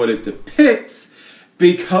based on what it depicts,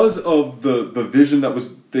 because of the vision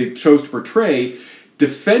that they chose to portray,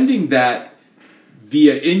 defending that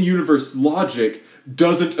via in-universe logic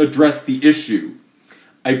doesn't address the issue.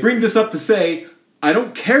 I bring this up to say, I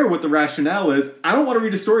don't care what the rationale is. I don't want to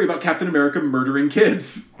read a story about Captain America murdering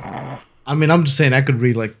kids. I mean, I'm just saying I could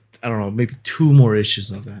read like, I don't know, maybe 2 more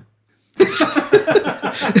issues of that.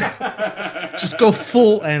 Just go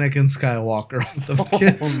full Anakin Skywalker on the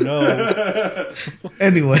kids. Oh no.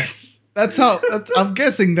 Anyways, I'm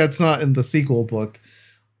guessing that's not in the sequel book.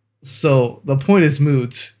 So the point is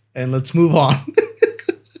moot, and let's move on.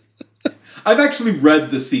 I've actually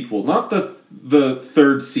read the sequel, not the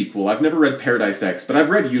third sequel. I've never read Paradise X, but I've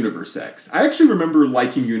read Universe X. I actually remember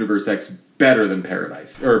liking Universe X better than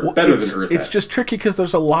Paradise, or better than Earth X. It's just tricky because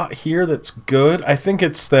there's a lot here that's good. I think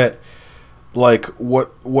it's that, like,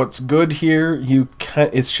 what's good here,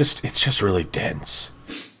 it's just really dense.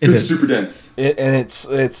 It's super dense.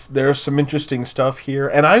 It's there's some interesting stuff here,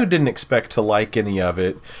 and I didn't expect to like any of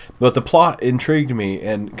it, but the plot intrigued me,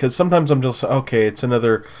 and because sometimes I'm just okay, it's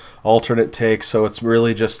another alternate take, so it's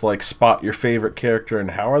really just like spot your favorite character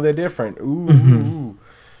and how are they different? Ooh,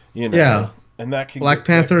 you know, yeah, and that can Black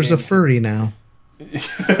Panther's a furry now.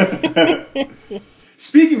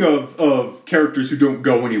 Speaking of characters who don't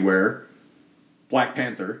go anywhere, Black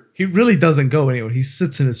Panther. He really doesn't go anywhere. He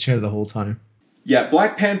sits in his chair the whole time. Yeah,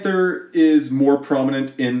 Black Panther is more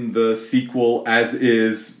prominent in the sequel, as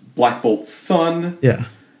is Black Bolt's son. Yeah.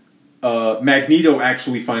 Magneto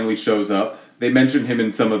actually finally shows up. They mention him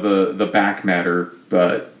in some of the back matter,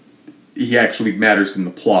 but he actually matters in the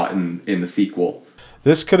plot in the sequel.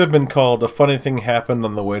 This could have been called A Funny Thing Happened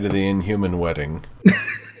on the Way to the Inhuman Wedding.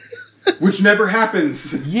 Which never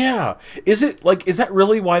happens. Yeah. Is that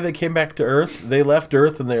really why they came back to Earth? They left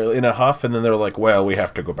Earth and they're in a huff and then they're like, well, we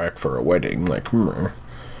have to go back for a wedding. Like,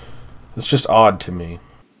 It's just odd to me.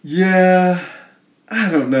 Yeah. I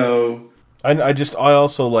don't know. I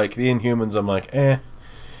also like the Inhumans. I'm like,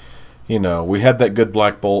 You know, we had that good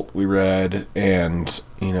Black Bolt we read, and,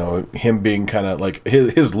 you know, him being kind of like,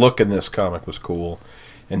 his look in this comic was cool.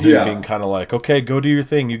 And him being kind of like, okay, go do your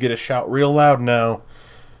thing. You get to shout real loud now.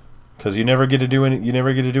 Because you never get to do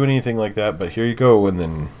anything like that, but here you go, and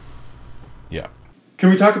then, yeah. Can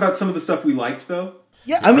we talk about some of the stuff we liked, though?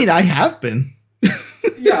 Yeah, I mean, I have been.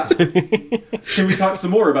 Yeah. Can we talk some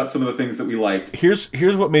more about some of the things that we liked? Here's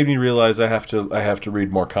what made me realize I have to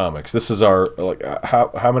read more comics. This is our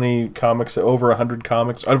how many comics? Over 100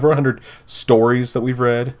 comics, over 100 stories that we've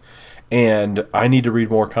read. And I need to read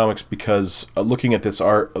more comics because looking at this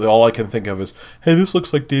art, all I can think of is, hey, this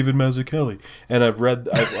looks like David Mazzucchelli. And I've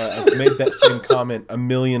made that same comment a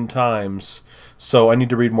million times. So I need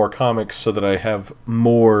to read more comics so that I have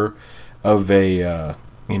more of a,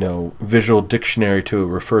 visual dictionary to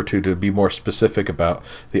refer to be more specific about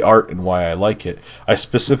the art and why I like it. I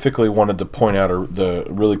specifically wanted to point out the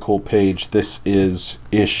really cool page. This is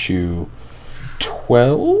issue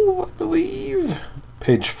 12, I believe.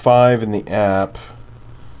 Page 5 in the app.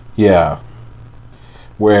 Yeah.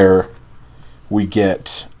 Where we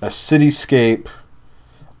get a cityscape,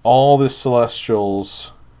 all the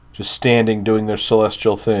Celestials just standing doing their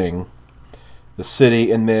celestial thing. The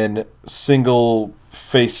city, and then single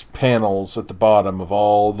face panels at the bottom of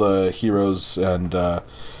all the heroes and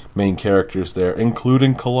main characters there,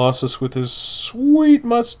 including Colossus with his sweet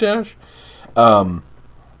mustache.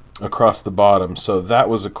 Across the bottom, so that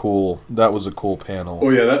was a cool panel. Oh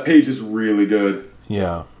yeah, that page is really good.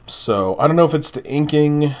 Yeah, so I don't know if it's the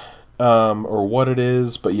inking or what it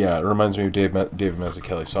is, but yeah, it reminds me of David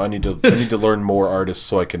Mazzucchelli. So I need to learn more artists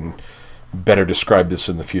so I can better describe this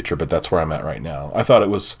in the future. But that's where I'm at right now. I thought it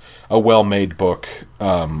was a well-made book.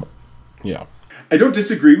 Yeah, I don't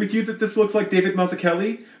disagree with you that this looks like David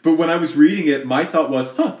Mazzucchelli, but when I was reading it, my thought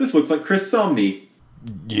was, this looks like Chris Samnee.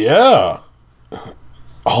 Yeah.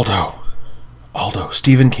 Aldo,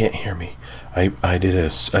 Steven can't hear me. I did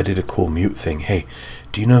a cool mute thing. Hey,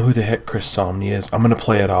 do you know who the heck Chris Samnee is? I'm gonna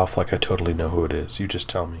play it off like I totally know who it is. You just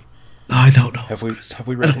tell me. I don't know. Have we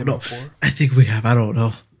read him before? I think we have. I don't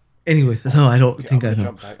know. Anyway, no, I don't think I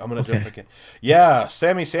know. I'm gonna jump back in. Yeah,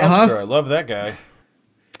 Sammy Samster. I love that guy.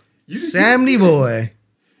 Samnee boy.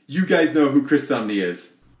 You guys know who Chris Samnee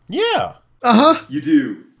is? Yeah. You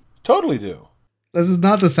do. Totally do. This is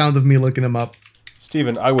not the sound of me looking him up.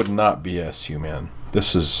 Steven, I would not BS you, man.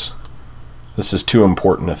 This is too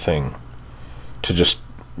important a thing to just,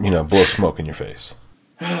 blow smoke in your face.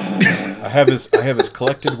 I have his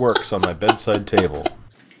collected works on my bedside table.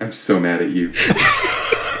 I'm so mad at you.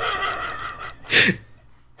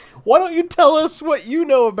 Why don't you tell us what you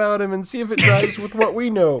know about him and see if it jives with what we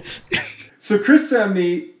know? So Chris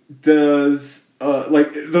Samnee does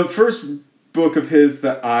the first book of his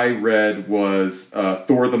that I read was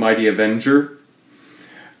Thor the Mighty Avenger.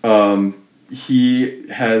 He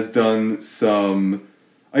has done some...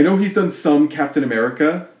 I know he's done some Captain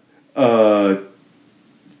America.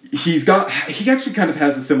 He actually kind of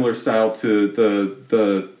has a similar style to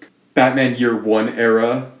the Batman Year One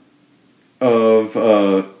era of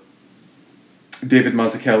David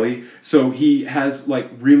Mazzucchelli. So he has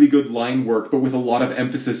really good line work, but with a lot of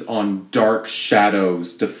emphasis on dark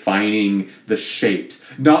shadows defining the shapes.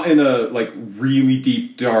 Not in a really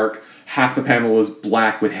deep dark, half the panel is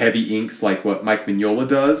black with heavy inks like what Mike Mignola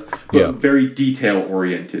does, but very detail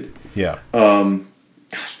oriented. Yeah.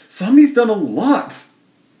 Samnee's done a lot.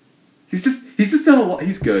 He's just done a lot.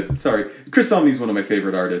 He's good. Sorry. Chris Samnee's one of my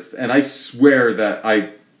favorite artists, and I swear that I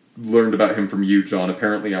learned about him from you, John.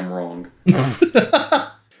 Apparently I'm wrong.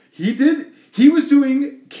 He He was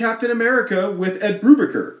doing Captain America with Ed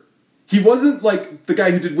Brubaker. He wasn't like the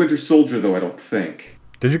guy who did Winter Soldier, though, I don't think.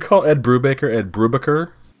 Did you call Ed Brubaker Ed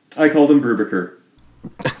Brubaker? I called him Brubaker.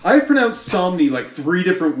 I've pronounced Somni like 3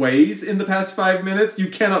 different ways in the past 5 minutes. You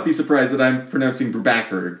cannot be surprised that I'm pronouncing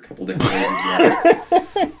Brubaker a couple different ways as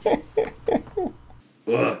well.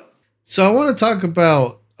 Ugh. So I want to talk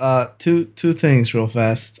about two things real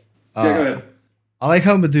fast. Yeah, go ahead. I like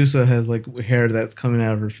how Medusa has like hair that's coming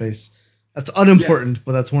out of her face. That's unimportant, Yes.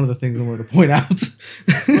 but that's one of the things I wanted to point out.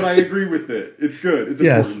 But I agree with it. It's good. It's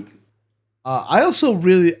important. I also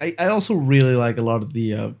really like a lot of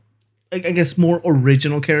the I guess more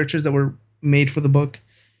original characters that were made for the book.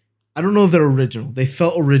 I don't know if they're original. They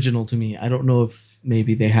felt original to me. I don't know if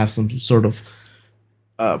maybe they have some sort of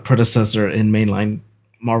predecessor in mainline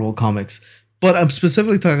Marvel comics. But I'm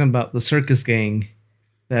specifically talking about the circus gang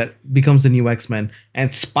that becomes the new X-Men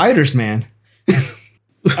and Spider-Man.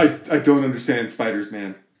 I don't understand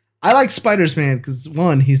Spider-Man. I like Spider-Man because,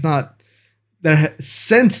 one, he's not...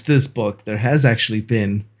 Since this book, there has actually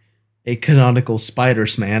been a canonical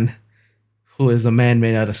Spider-Man who is a man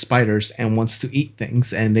made out of spiders and wants to eat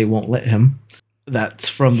things, and they won't let him. That's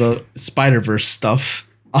from the Spider-Verse stuff.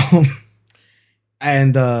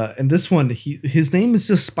 And this one, his name is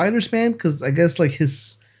just Spider-Man because I guess like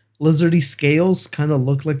his lizardy scales kind of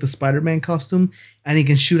look like the Spider-Man costume, and he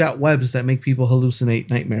can shoot out webs that make people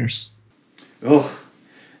hallucinate nightmares. Ugh.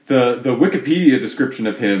 The Wikipedia description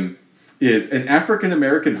of him is an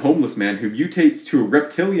African-American homeless man who mutates to a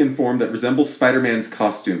reptilian form that resembles Spider-Man's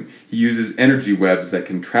costume. He uses energy webs that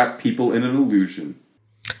can trap people in an illusion.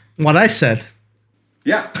 What I said.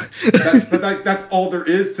 Yeah. That's all there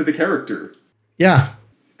is to the character. Yeah.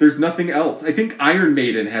 There's nothing else. I think Iron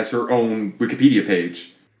Maiden has her own Wikipedia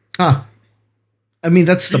page. Huh. I mean,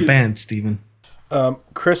 that's the band, Steven.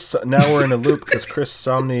 Chris, now we're in a loop because Chris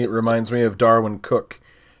Somni reminds me of Darwin Cook.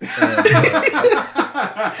 And,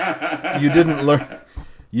 you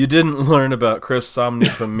didn't learn about Chris Somni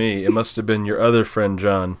from me. It must have been your other friend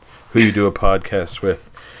John, who you do a podcast with.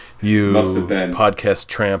 You must have been podcast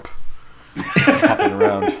tramp,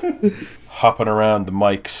 hopping around the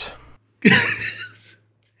mics.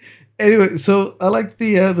 Anyway, so I like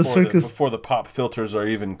the circus before the pop filters are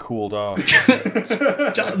even cooled off.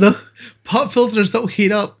 The pop filters don't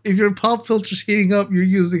heat up. If your pop filter's heating up, you're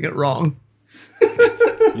using it wrong.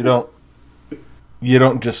 You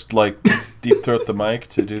don't just like deep throat the mic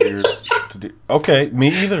to do. Okay, me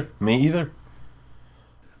either.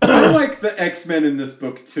 I like the X-Men in this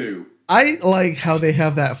book too. I like how they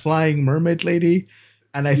have that flying mermaid lady,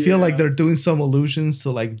 and I feel like they're doing some allusions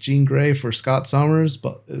to like Jean Grey for Scott Summers,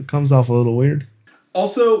 but it comes off a little weird.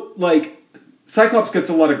 Also, like, Cyclops gets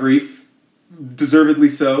a lot of grief, deservedly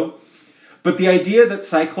so. But the idea that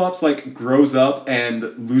Cyclops, like, grows up and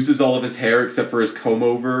loses all of his hair except for his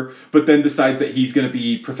comb-over, but then decides that he's going to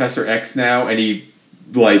be Professor X now, and he,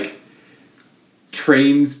 like,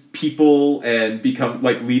 trains people and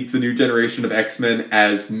leads the new generation of X-Men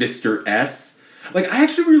as Mr. S. Like, I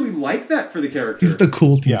actually really like that for the character. He's the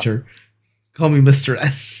cool teacher. Yeah. Call me Mr.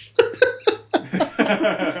 S.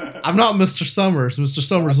 I'm not Mr. Summers. Mr.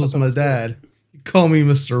 Summers was my dad. Call me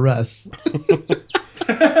Mr. S.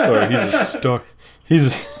 Sorry, he's a star.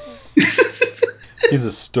 He's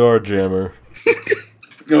a star jammer.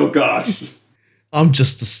 Oh gosh, I'm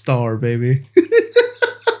just a star, baby.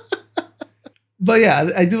 But yeah,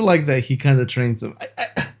 I do like that he kind of trains them.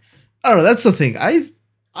 I don't know. That's the thing.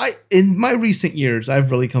 In my recent years, I've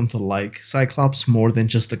really come to like Cyclops more than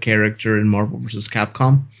just a character in Marvel vs.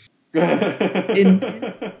 Capcom.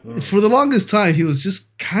 For the longest time, he was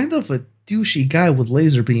just kind of a douchey guy with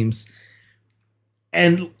laser beams.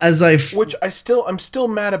 And which I'm still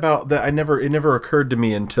mad about that. It never occurred to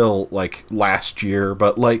me until like last year.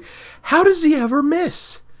 But like, how does he ever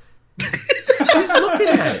miss? He's looking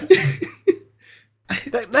at it.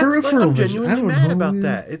 I'm genuinely mad about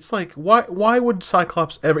that. It's like, why would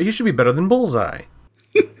Cyclops ever? He should be better than Bullseye.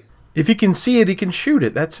 If he can see it, he can shoot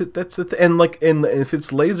it. That's it. And if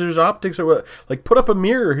it's lasers, optics, or what, like put up a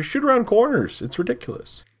mirror. He shoot around corners. It's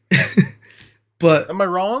ridiculous. But am I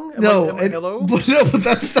wrong? Hello. But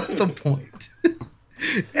that's not the point.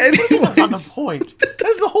 Anyways, that's not the point.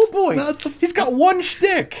 That's the whole point. He's got one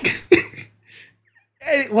shtick.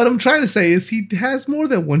 What I'm trying to say is he has more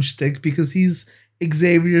than one shtick because he's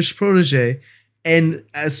Xavier's protege, and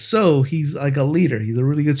as so, he's like a leader. He's a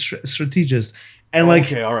really good strategist. And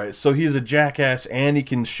okay, all right. So he's a jackass, and he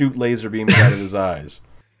can shoot laser beams out of his eyes.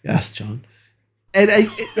 Yes, John. And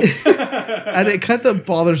it kind of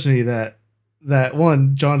bothers me that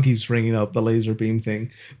one, John keeps bringing up the laser beam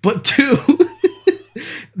thing, but two,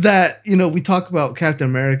 that, we talk about Captain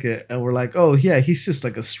America and we're like, oh yeah, he's just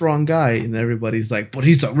like a strong guy, and everybody's like, but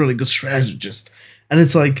he's a really good strategist. And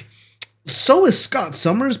it's like, so is Scott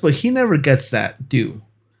Summers, but he never gets that due.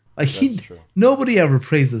 Like nobody ever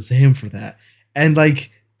praises him for that. And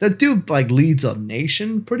like that dude like leads a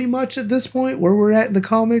nation pretty much at this point where we're at in the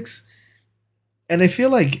comics. And I feel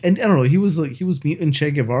like, and I don't know, he was meeting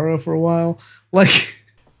Che Guevara for a while. Like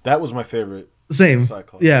that was my favorite. Same.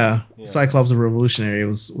 Cyclops. Yeah. Cyclops the Revolutionary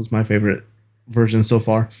was my favorite version so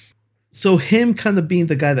far. So him kind of being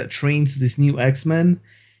the guy that trains these new X-Men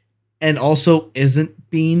and also isn't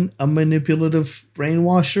being a manipulative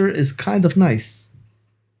brainwasher is kind of nice.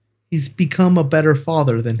 He's become a better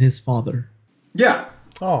father than his father. Yeah.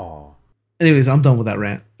 Oh. Anyways, I'm done with that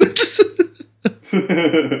rant.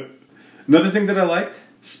 Another thing that I liked,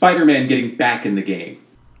 Spider-Man getting back in the game.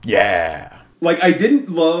 Yeah. Like, I didn't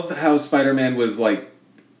love how Spider-Man was like,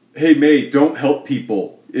 hey, May, don't help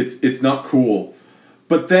people. It's not cool.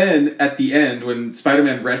 But then, at the end, when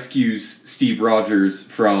Spider-Man rescues Steve Rogers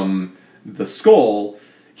from the skull,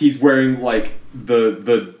 he's wearing, like,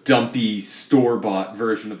 the dumpy store-bought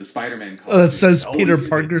version of the Spider-Man costume. It says Peter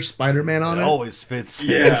Parker Spider-Man on it. It always fits.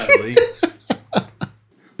 Yeah.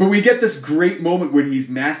 But we get this great moment when he's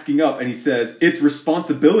masking up and he says, it's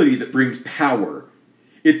responsibility that brings power.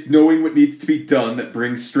 It's knowing what needs to be done that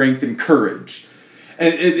brings strength and courage.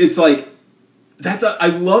 And it's like, I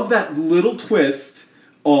love that little twist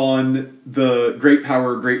on the great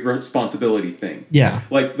power, great responsibility thing. Yeah.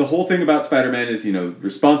 Like, the whole thing about Spider-Man is,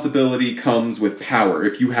 responsibility comes with power.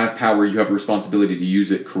 If you have power, you have a responsibility to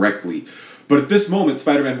use it correctly. But at this moment,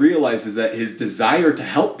 Spider-Man realizes that his desire to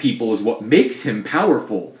help people is what makes him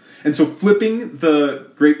powerful. And so flipping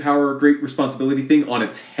the great power, great responsibility thing on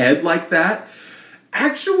its head like that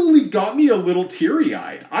actually got me a little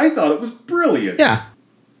teary-eyed. I thought it was brilliant. Yeah.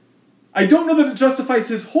 I don't know that it justifies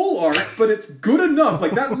his whole arc, but it's good enough.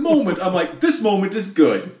 Like, that moment, I'm like, this moment is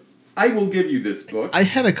good. I will give you this book. I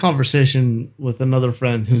had a conversation with another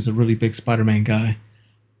friend who's a really big Spider-Man guy.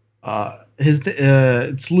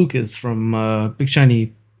 It's Lucas from Big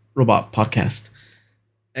Shiny Robot podcast.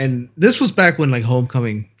 And this was back when like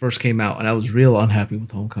Homecoming first came out, and I was real unhappy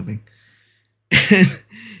with Homecoming.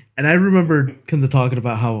 And I remember kind of talking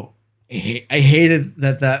about how I hated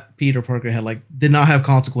that Peter Parker had did not have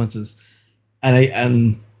consequences.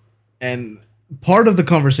 And part of the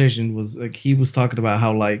conversation was like he was talking about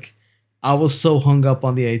how like I was so hung up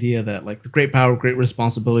on the idea that like the great power, great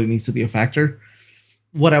responsibility needs to be a factor.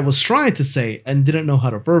 What I was trying to say and didn't know how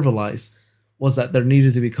to verbalize was that there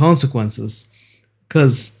needed to be consequences.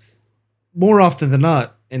 Because more often than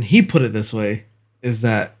not, and he put it this way, is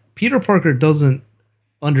that Peter Parker doesn't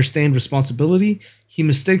understand responsibility. He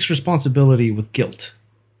mistakes responsibility with guilt,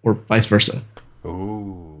 or vice versa.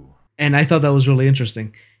 Ooh. And I thought that was really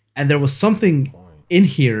interesting. And there was something in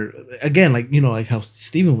here, again, like how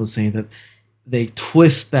Steven was saying, that they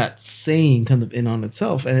twist that saying kind of in on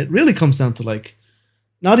itself. And it really comes down to like,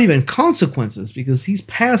 not even consequences, because he's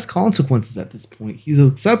past consequences at this point. He's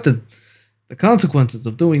accepted the consequences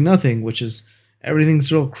of doing nothing, which is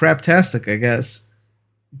everything's real craptastic, I guess.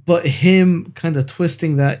 But him kind of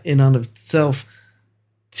twisting that in on itself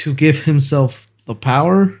to give himself the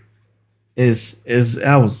power it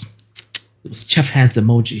was Jeff Hands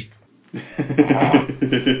emoji.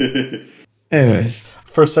 Anyways.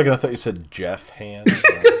 For a second I thought you said Jeff Hands.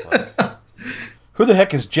 Who the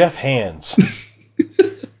heck is Jeff Hands?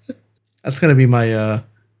 That's gonna be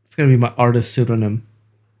my artist pseudonym.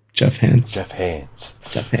 Jeff Hands. Jeff Hands.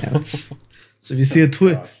 Jeff Hands. So if you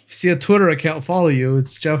see a Twitter account follow you,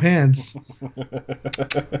 it's Jeff Hands.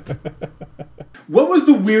 What was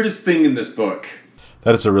the weirdest thing in this book?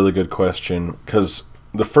 That is a really good question, because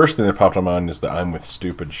the first thing that popped in my mind is the I'm with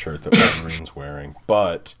stupid shirt that Wolverine's wearing.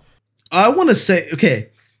 But I want to say, okay,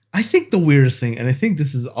 I think the weirdest thing, and I think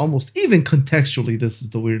this is almost even contextually, this is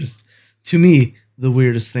the weirdest, to me, the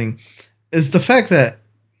weirdest thing, is the fact that,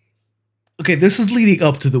 okay, this is leading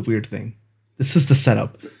up to the weird thing. This is the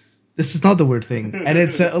setup. This is not the weird thing. And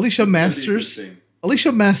it's Alicia Masters.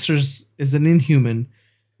 Alicia Masters is an Inhuman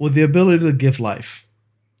with the ability to give life.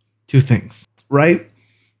 Two things, right?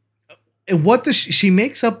 And what does she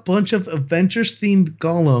makes a bunch of Avengers-themed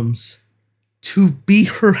golems to be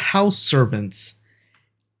her house servants,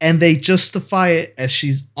 and they justify it as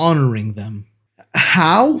she's honoring them.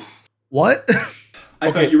 How? What?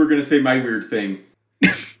 I thought you were going to say my weird thing.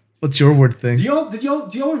 What's your weird thing? Do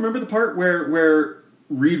y'all remember the part where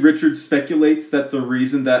Reed Richards speculates that the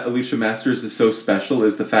reason that Alicia Masters is so special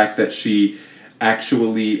is the fact that she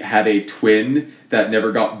actually had a twin that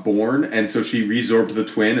never got born, and so she resorbed the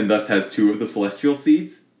twin and thus has two of the celestial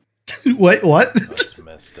seeds? Wait, what? That's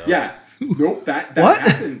messed stuff. Yeah. Nope. That What?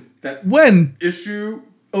 happened. That's When? issue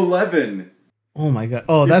 11. Oh my god.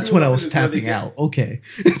 Oh, that's Issue when I 11 was is where they tapping get- out. Okay.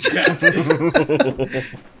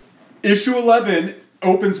 Issue 11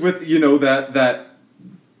 opens with, that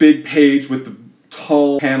big page with the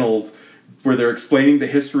tall panels where they're explaining the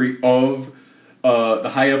history of the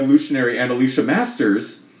High Evolutionary and Alicia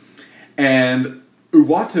Masters. And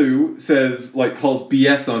Uatu calls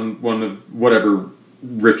BS on one of whatever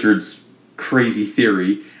Richards' crazy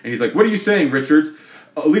theory. And he's like, what are you saying, Richards?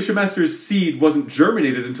 Alicia Masters' seed wasn't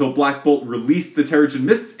germinated until Black Bolt released the Terrigen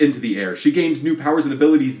Mists into the air. She gained new powers and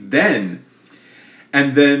abilities then.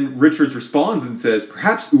 And then Richards responds and says,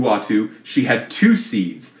 perhaps Uatu, she had two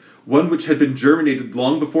seeds, one which had been germinated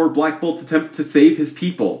long before Black Bolt's attempt to save his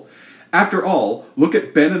people. After all, look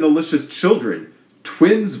at Ben and Alicia's children.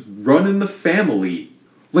 Twins run in the family.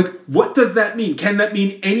 Like, what does that mean? Can that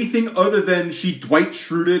mean anything other than she Dwight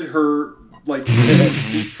Schruted her, in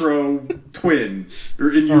vitro twin,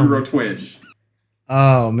 or in utero twin?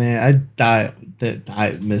 Oh man, I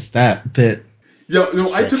missed that bit.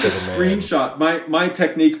 No, I took a Strength of a man. screenshot. My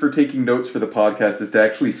technique for taking notes for the podcast is to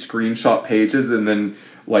actually screenshot pages and then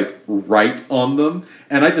write on them.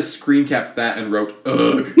 And I just screen capped that and wrote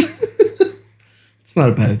ugh. It's not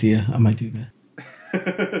a bad idea. I might do that.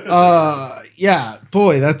 Yeah,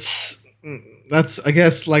 boy, that's I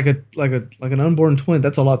guess like an unborn twin.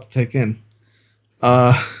 That's a lot to take in.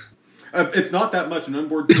 It's not that much. An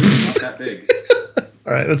unborn twin is not that big.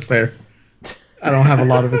 All right, that's fair. I don't have a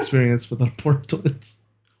lot of experience with unborn twins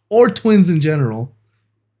or twins in general,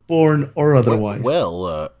 born or otherwise.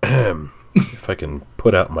 Well, if I can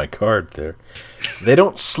put out my card there, they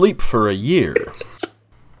don't sleep for a year,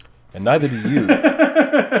 and neither do you.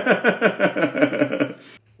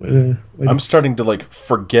 I'm starting to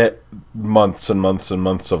forget months and months and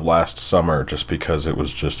months of last summer just because it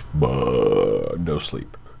was just no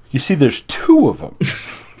sleep. You see, there's two of them.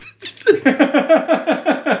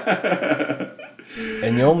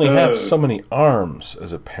 And you only have so many arms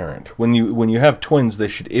as a parent. When you have twins, they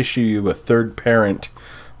should issue you a third parent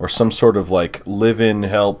or some sort of live-in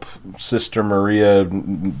help, Sister Maria,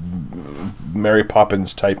 Mary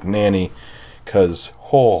Poppins type nanny. Because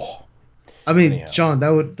I mean, anyhow. John, that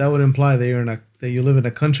would imply that you live in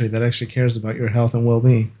a country that actually cares about your health and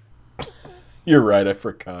well-being. You're right, I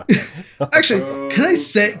forgot. Actually, can I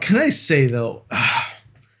say though,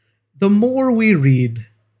 the more we read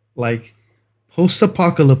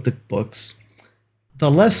post-apocalyptic books, the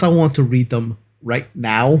less I want to read them right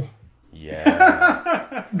now.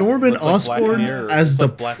 Yeah. Norman Looks like Black Osborn Mirror. as It's the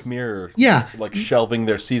like Black Mirror. Yeah. Shelving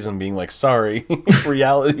their season, being sorry,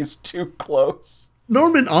 reality's too close.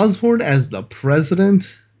 Norman Osborn as the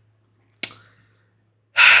president.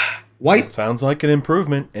 White. Sounds like an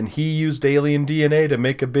improvement, and he used alien DNA to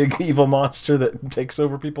make a big evil monster that takes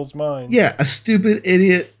over people's minds. Yeah, a stupid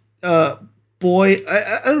idiot boy.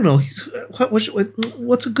 I don't know. He's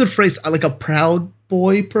what's a good phrase? Like a proud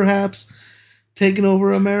boy, perhaps, taking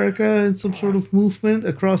over America in some sort of movement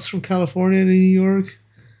across from California to New York.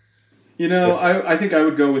 I think I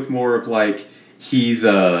would go with more of he's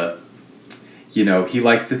he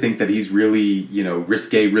likes to think that he's really,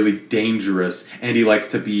 risque, really dangerous, and he likes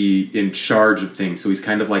to be in charge of things. So he's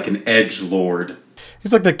kind of like an edgelord.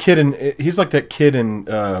 He's like that kid in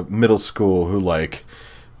middle school who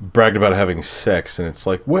bragged about having sex, and it's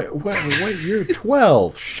wait, you're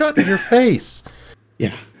 12. Shut your face.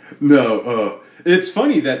 Yeah. No, it's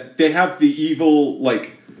funny that they have the evil,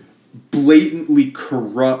 blatantly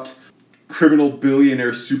corrupt criminal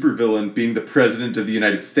billionaire supervillain being the president of the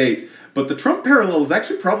United States. But the Trump parallel is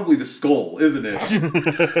actually probably the Skull, isn't it?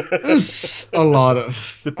 There's a lot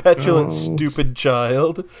of The petulant, stupid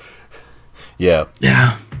child. Yeah.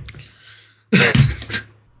 Yeah.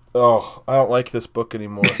 Oh, I don't like this book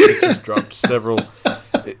anymore. It just dropped several.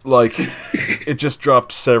 It just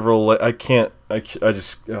dropped several. I can't. I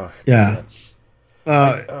just. Yeah.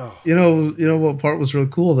 You know what part was real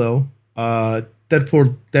cool though?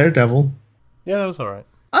 Deadpool Daredevil. Yeah, that was all right.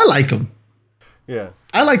 I like him. Yeah.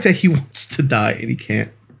 I like that he wants to die and he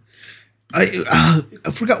can't. I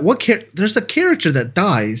forgot what there's a character that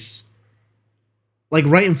dies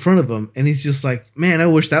right in front of him, and he's just like, man, I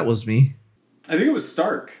wish that was me. I think it was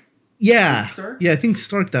Stark. Yeah. Was it Stark? Yeah, I think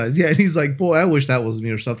Stark dies. Yeah, and he's like, boy, I wish that was me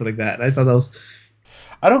or something like that. And I thought that was.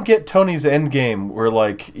 I don't get Tony's endgame where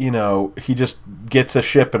he just gets a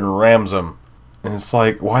ship and rams them. And it's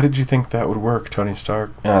why did you think that would work, Tony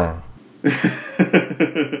Stark? I don't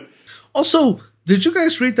know. Also, did you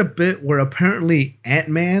guys read the bit where apparently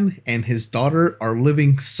Ant-Man and his daughter are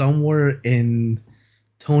living somewhere in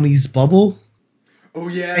Tony's bubble? Oh,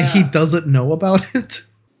 yeah. And he doesn't know about it?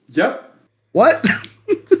 Yep. What?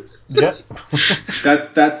 Yeah.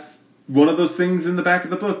 That's one of those things in the back of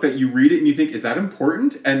the book that you read it and you think, is that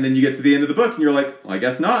important? And then you get to the end of the book and you're like, well, I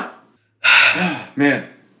guess not. Man,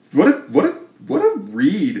 what a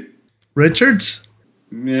read. Richards?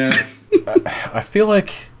 Yeah. I feel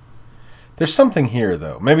like there's something here,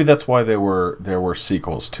 though. Maybe that's why there were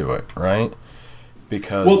sequels to it, right?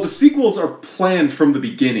 Because the sequels are planned from the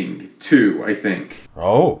beginning too, I think.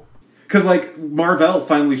 Oh. Because, like, Marvel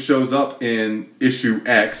finally shows up in issue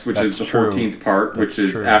X, which is the 14th part, which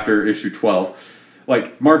is after issue 12.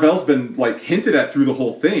 Like, Marvel's been, like, hinted at through the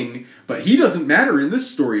whole thing, but he doesn't matter in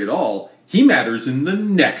this story at all. He matters in the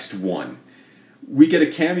next one. We get a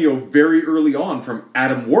cameo very early on from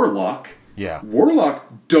Adam Warlock. Yeah.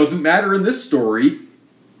 Warlock doesn't matter in this story.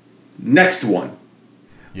 Next one.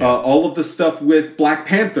 Yeah. All of the stuff with Black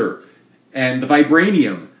Panther and the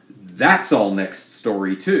Vibranium, that's all next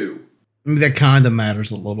story, too. I mean, that kind of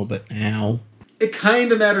matters a little bit now. It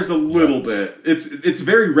kind of matters a little bit. It's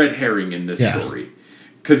very red herring in this story.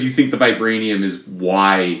 Because you think the Vibranium is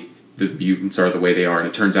why the mutants are the way they are, and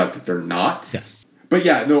it turns out that they're not. Yes. But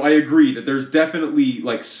yeah, no, I agree that there's definitely,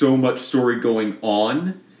 like, so much story going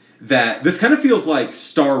on that this kind of feels like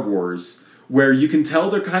Star Wars, where you can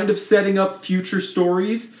tell they're kind of setting up future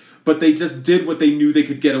stories, but they just did what they knew they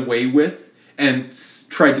could get away with and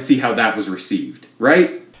tried to see how that was received,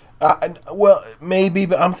 right? Well, maybe,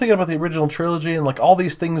 but I'm thinking about the original trilogy and like all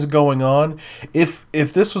these things going on. If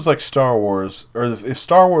this was like Star Wars, or if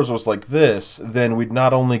Star Wars was like this, then we'd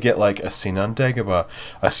not only get like a scene on Dagobah,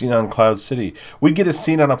 a scene on Cloud City, we'd get a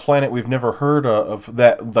scene on a planet we've never heard of.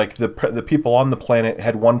 That like the people on the planet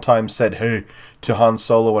had one time said, "Hey," to Han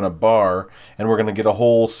Solo in a bar, and we're gonna get a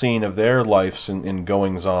whole scene of their lives and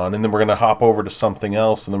goings on, and then we're gonna hop over to something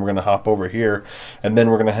else, and then we're gonna hop over here, and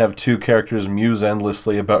then we're gonna have two characters muse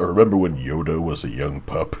endlessly about. Remember when Yoda was a young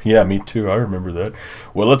pup? Yeah, me too. I remember that.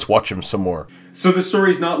 Well, let's watch him some more. So the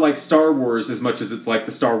story's not like Star Wars as much as it's like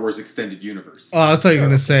the Star Wars extended universe. Oh, I thought you were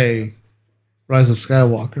going to say Rise of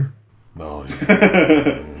Skywalker. Oh,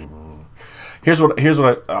 yeah. Here's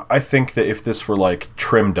what I think that if this were like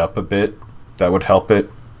trimmed up a bit, that would help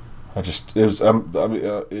it. It's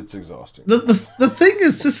exhausting. The thing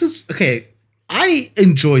is, this is okay. I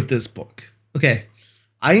enjoyed this book. Okay,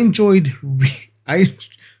 I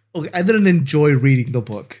didn't enjoy reading the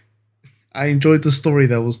book. I enjoyed the story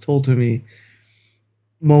that was told to me,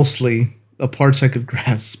 mostly the parts I could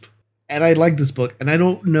grasp. And I like this book, and I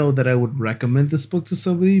don't know that I would recommend this book to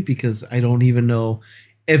somebody because I don't even know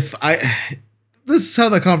if this is how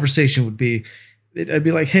the conversation would be. I'd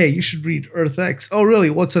be like, hey, you should read Earth X. Oh, really?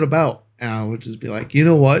 What's it about? And I would just be like, you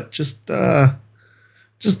know what? Just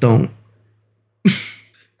don't.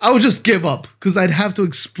 I would just give up because I'd have to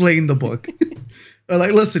explain the book.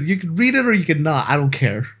 Like, listen, you can read it or you can not. I don't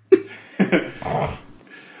care.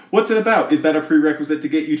 What's it about? Is that a prerequisite to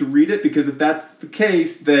get you to read it? Because if that's the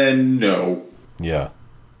case, then no. Yeah.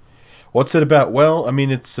 What's it about? Well, I mean,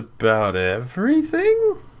 it's about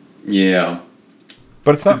everything. Yeah.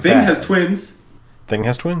 But it's not The Thing bad. has twins. Thing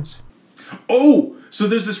has twins. Oh! So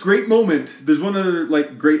there's this great moment. There's one other,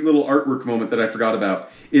 like, great little artwork moment that I forgot about.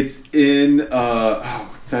 It's in,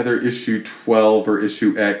 it's either issue 12 or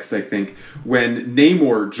issue X, I think, when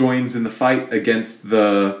Namor joins in the fight against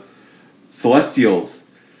the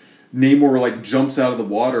Celestials. Namor, like, jumps out of the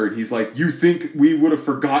water, and he's like, you think we would have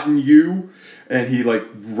forgotten you? And he, like,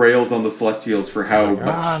 rails on the Celestials for how much...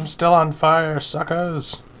 I'm still on fire,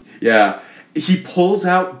 suckers. Yeah. He pulls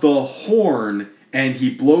out the horn, and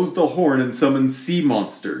he blows the horn and summons sea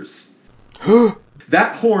monsters.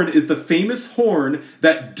 That horn is the famous horn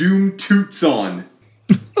that Doom toots on.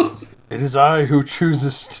 It is I who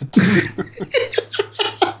chooses to do.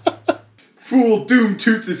 Fool, Doom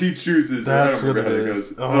toots as he chooses. That's I don't remember what it how that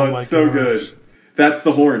is. goes. Oh my it's so gosh. good. That's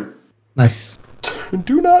the horn. Nice.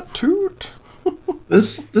 Do not toot.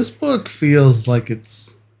 This book feels like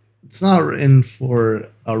it's not written for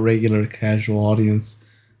a regular casual audience.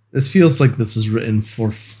 This feels like this is written for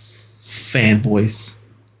fanboys.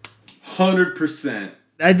 100%.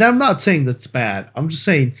 And I'm not saying that's bad. I'm just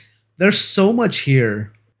saying there's so much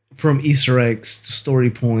here, from Easter eggs to story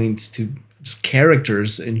points to just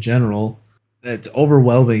characters in general. It's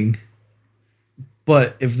overwhelming.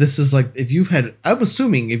 But if this is like, I'm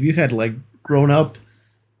assuming if you had like grown up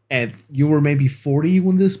and you were maybe 40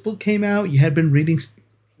 when this book came out, you had been reading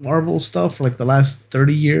Marvel stuff for like the last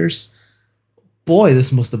 30 years. Boy,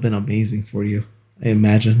 this must have been amazing for you, I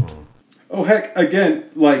imagine. Oh, heck, again,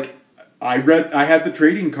 like, I had the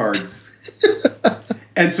trading cards.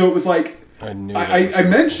 And so it was like, I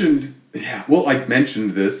mentioned, I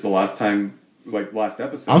mentioned this the last time, like last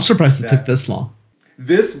episode. I'm surprised it took this long.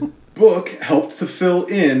 This book helped to fill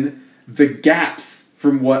in the gaps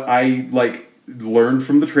from what I learned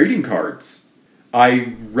from the trading cards.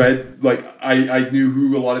 I read, I knew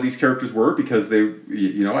who a lot of these characters were because they,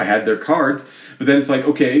 I had their cards. But then it's like,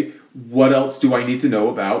 okay, what else do I need to know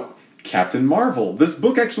about Captain Marvel? This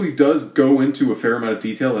book actually does go into a fair amount of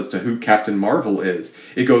detail as to who Captain Marvel is.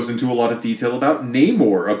 It goes into a lot of detail about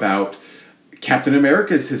Namor, about Captain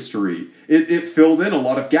America's history. It filled in a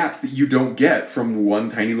lot of gaps that you don't get from one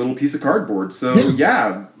tiny little piece of cardboard. So,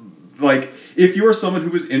 yeah, if you are someone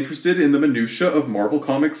who is interested in the minutia of Marvel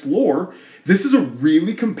Comics lore, this is a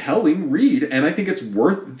really compelling read, and I think it's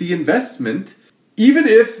worth the investment, even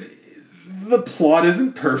if the plot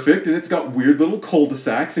isn't perfect, and it's got weird little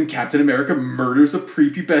cul-de-sacs, and Captain America murders a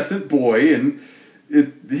prepubescent boy, and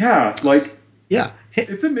Hey,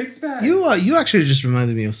 it's a mixed bag. You actually just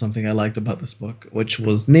reminded me of something I liked about this book, which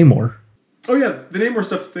was Namor. Oh yeah, the Namor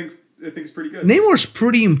stuff I think is pretty good. Namor's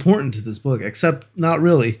pretty important to this book, except not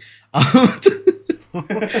really.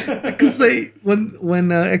 Because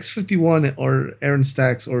when X-51 or Aaron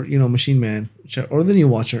Stacks or Machine Man or the New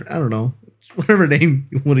Watcher, I don't know, whatever name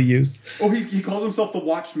you want to use. Oh, he calls himself the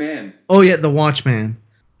Watchman. Oh yeah, the Watchman.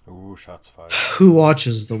 Ooh, shots fired. Who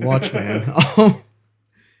watches the Watchman?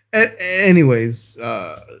 Anyways,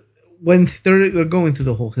 when they're going through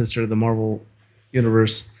the whole history of the Marvel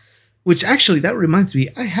universe, which actually that reminds me,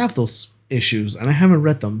 I have those issues and I haven't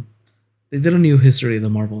read them. They did a new history of the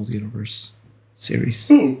Marvel universe series.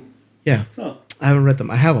 Ooh. Yeah, I haven't read them.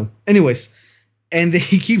 I have them. Anyways, and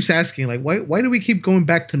he keeps asking why do we keep going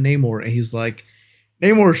back to Namor? And he's like,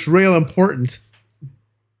 Namor's real important.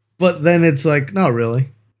 But then it's like, not really.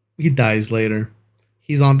 He dies later.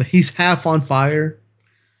 He's half on fire.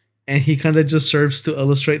 And he kind of just serves to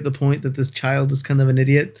illustrate the point that this child is kind of an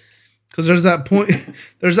idiot. Because there's that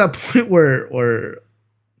point where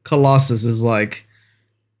Colossus is like,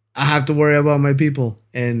 I have to worry about my people.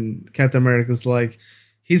 And Captain America's like,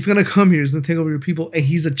 he's going to come here. He's going to take over your people. And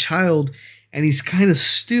he's a child. And he's kind of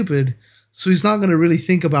stupid. So he's not going to really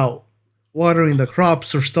think about watering the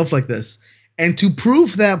crops or stuff like this. And to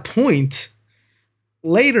prove that point,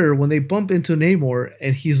 later when they bump into Namor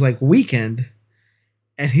and he's like weakened,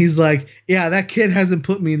 and he's like, yeah, that kid hasn't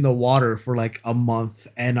put me in the water for like a month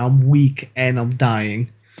and I'm weak and I'm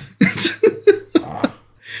dying.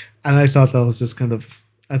 And I thought that was just I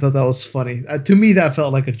thought that was funny. To me, that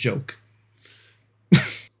felt like a joke.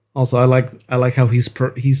 Also, I like how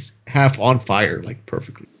he's half on fire, like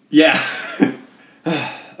perfectly. Yeah.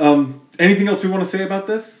 Anything else we want to say about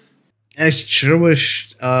this? I sure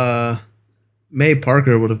wish May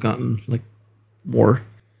Parker would have gotten like more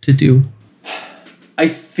to do. I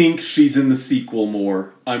think she's in the sequel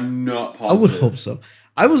more. I'm not positive. I would hope so.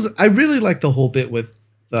 I really liked the whole bit with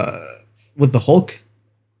the Hulk.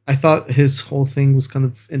 I thought his whole thing was kind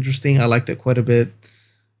of interesting. I liked it quite a bit.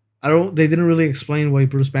 They didn't really explain why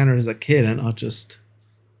Bruce Banner is a kid and not just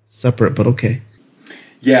separate, but okay.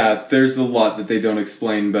 Yeah, there's a lot that they don't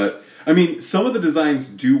explain, but I mean, some of the designs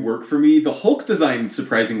do work for me. The Hulk design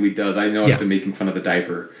surprisingly does. I know I've been making fun of the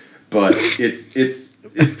diaper, but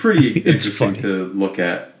it's pretty interesting funny to look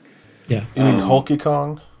at. Yeah. You mean Hulky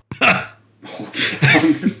Kong? Hulky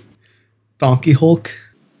Kong. Donkey Hulk?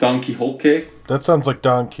 Donkey Hulk? That sounds like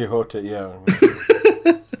Don Quixote, yeah.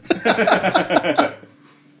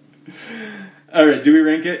 Alright, do we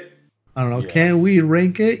rank it? I don't know. Yeah. Can we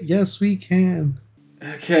rank it? Yes, we can.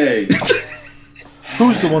 Okay.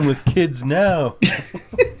 Who's the one with kids now?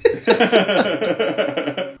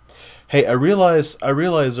 Hey, I realized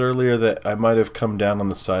earlier that I might have come down on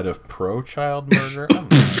the side of pro-child murder.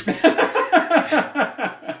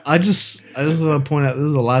 I just want to point out this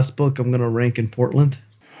is the last book I'm going to rank in Portland.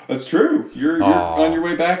 That's true. You're on your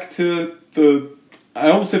way back to the. I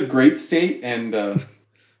almost said great state, and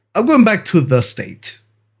I'm going back to the state.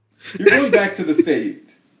 You're going back to the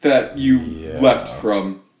state that you left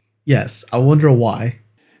from. Yes, I wonder why.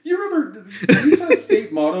 You remember the Utah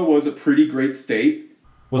State motto was a pretty great state.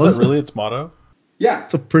 Was that really its motto? Yeah.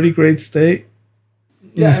 It's a pretty great state.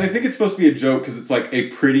 Yeah, and I think it's supposed to be a joke because it's like a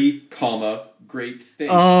pretty, great state.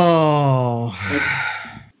 Oh.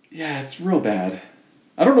 Yeah, it's real bad.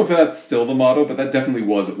 I don't know if that's still the motto, but that definitely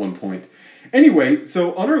was at one point. Anyway,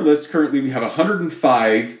 so on our list currently we have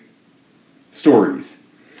 105 stories.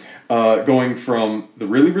 Going from the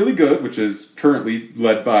really, really good, which is currently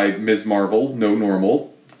led by Ms. Marvel, No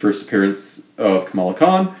Normal, first appearance of Kamala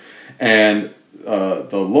Khan, and the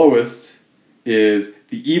lowest is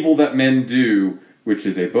The Evil That Men Do, which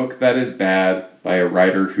is a book that is bad by a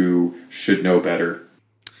writer who should know better.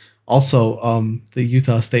 Also, the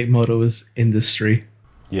Utah State motto is industry.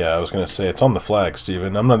 Yeah, I was going to say, it's on the flag,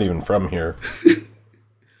 Steven. I'm not even from here.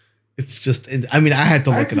 It's just, I mean, I had to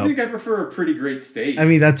look it up. I think I prefer a pretty great state. I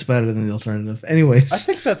mean, that's better than the alternative. Anyways. I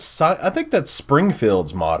think that's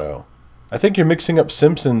Springfield's motto. I think you're mixing up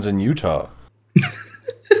Simpsons and Utah.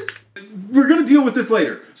 We're going to deal with this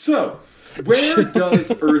later. So, where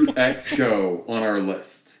does Earth X go on our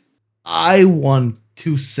list? I want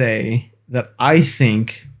to say that I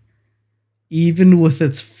think, even with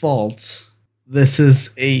its faults, this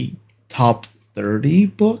is a top 30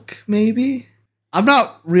 book, maybe? I'm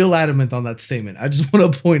not real adamant on that statement. I just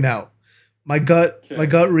want to point out my gut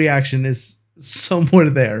reaction is somewhere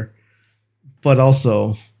there. But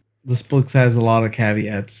also, this book has a lot of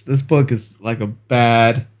caveats. This book is like a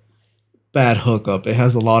bad hookup. It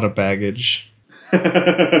has a lot of baggage.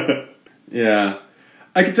 Yeah.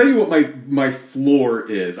 I can tell you what my floor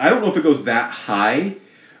is. I don't know if it goes that high,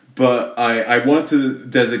 but I want to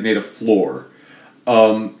designate a floor.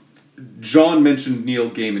 John mentioned Neil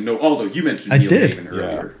Gaiman. No, Aldo, you mentioned Neil Gaiman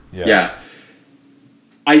earlier. Yeah.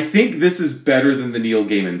 I think this is better than the Neil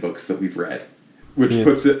Gaiman books that we've read, which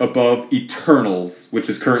puts it above Eternals, which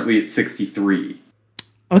is currently at 63.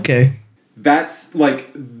 Okay. That's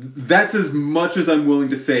as much as I'm willing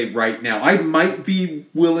to say right now. I might be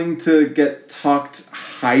willing to get talked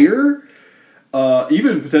higher,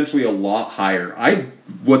 even potentially a lot higher.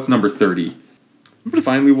 What's number 30?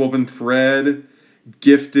 Finely Woven Thread,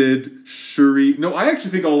 Gifted, Shuri. No, I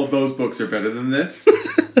actually think all of those books are better than this,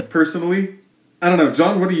 personally. I don't know.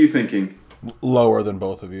 John, what are you thinking? Lower than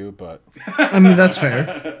both of you, but I mean, that's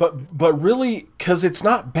fair. But really, because it's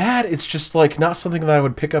not bad, it's just like not something that I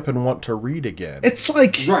would pick up and want to read again. It's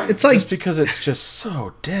like just because it's just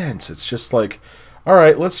so dense. It's just like, all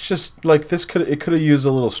right, let's just like this could have used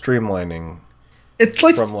a little streamlining. It's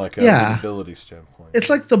like from like a readability standpoint. It's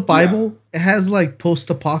like the Bible. Yeah. It has like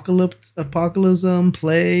apocalypse,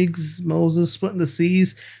 plagues, Moses splitting the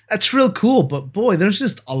seas. That's real cool, but boy, there's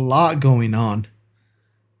just a lot going on.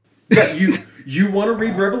 Yeah, you want to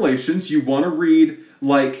read Revelations. You want to read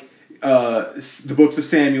like the books of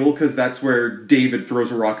Samuel because that's where David throws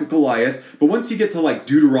a rock at Goliath. But once you get to like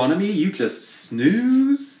Deuteronomy, you just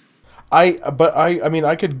snooze. I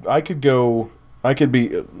could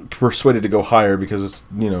be persuaded to go higher because it's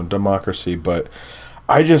democracy. But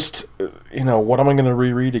I just what am I going to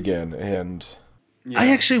reread again? And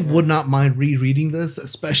I actually would not mind rereading this,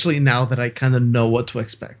 especially now that I kind of know what to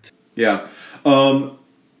expect. Yeah.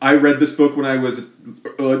 I read this book when I was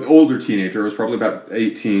an older teenager. I was probably about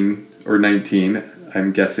 18 or 19,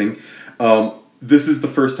 I'm guessing. This is the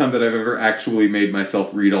first time that I've ever actually made myself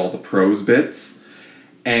read all the prose bits.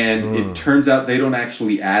 And it turns out they don't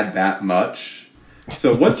actually add that much.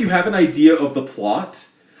 So once you have an idea of the plot,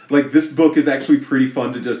 like this book is actually pretty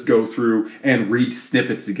fun to just go through and read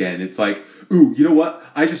snippets again. It's like, ooh, you know what?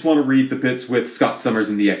 I just want to read the bits with Scott Summers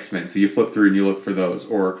and the X-Men. So you flip through and you look for those.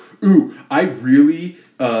 Or, ooh, I really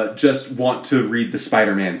just want to read the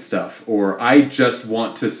Spider-Man stuff. Or I just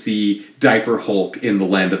want to see Diaper Hulk in the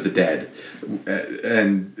Land of the Dead.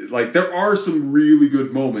 And like there are some really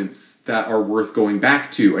good moments that are worth going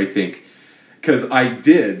back to, I think. Because I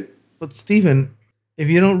did. But Steven, if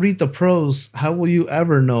you don't read the prose, how will you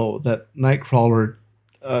ever know that Nightcrawler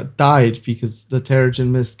died because the Terrigen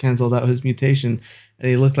Mist canceled out his mutation and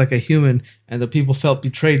he looked like a human and the people felt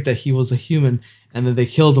betrayed that he was a human and then they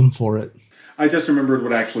killed him for it? I just remembered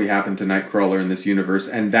what actually happened to Nightcrawler in this universe,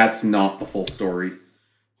 and that's not the full story.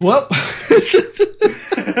 Well,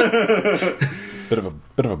 bit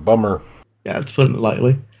of a bummer. Yeah, let's put it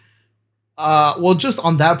lightly. Well, just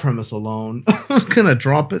on that premise alone, I'm gonna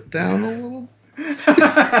drop it down a little.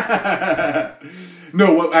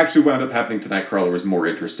 No, what actually wound up happening to Nightcrawler was more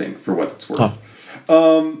interesting for what it's worth.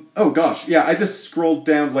 Oh gosh, yeah, I just scrolled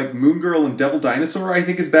down. Like Moon Girl and Devil Dinosaur, I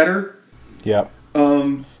think is better. Yeah.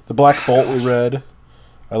 The Black Bolt we read,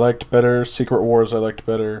 I liked better. Secret Wars I liked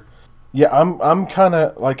better. Yeah, I'm kind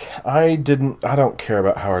of like I don't care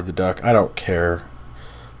about Howard the Duck. I don't care.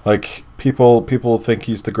 Like people think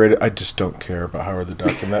he's the greatest. I just don't care about Howard the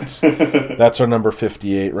Duck, and that's our number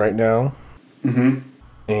 58 right now. Mm-hmm.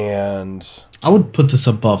 And I would put this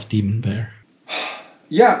above Demon Bear.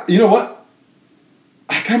 Yeah, you know what?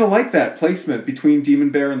 I kind of like that placement between Demon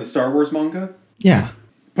Bear and the Star Wars manga. Yeah.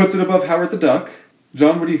 Puts it above Howard the Duck.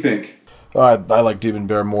 John, what do you think? I like Demon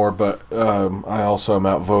Bear more, but I also am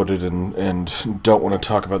outvoted and don't want to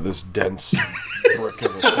talk about this dense brick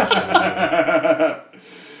of a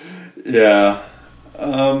Yeah.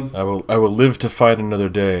 I will live to fight another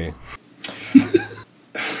day.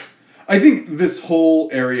 I think this whole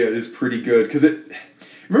area is pretty good because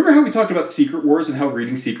remember how we talked about Secret Wars and how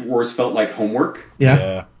reading Secret Wars felt like homework?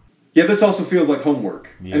 Yeah. Yeah, this also feels like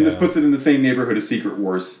homework. Yeah. And this puts it in the same neighborhood as Secret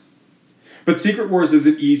Wars. But Secret Wars is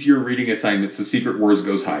an easier reading assignment, so Secret Wars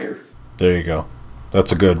goes higher. There you go.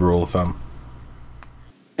 That's a good rule of thumb.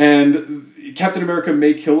 And Captain America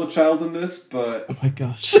may kill a child in this, but Oh my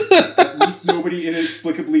gosh. at least nobody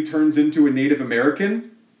inexplicably turns into a Native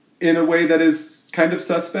American in a way that is kind of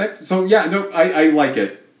suspect. So yeah, no, I like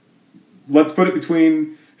it. Let's put it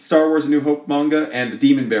between Star Wars A New Hope manga and The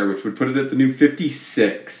Demon Bear, which would put it at the new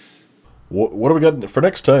 56. What do we got for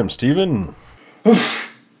next time, Steven?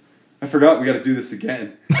 I forgot we got to do this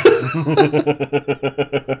again.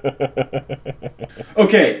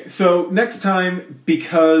 Okay, so next time,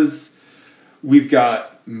 because we've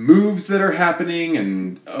got moves that are happening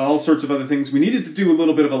and all sorts of other things, we needed to do a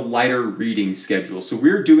little bit of a lighter reading schedule. So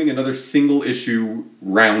we're doing another single issue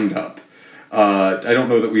roundup. I don't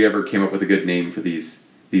know that we ever came up with a good name for these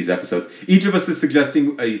episodes. Each of us is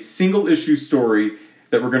suggesting a single issue story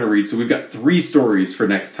that we're going to read. So we've got 3 stories for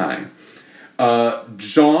next time.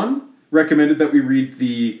 John recommended that we read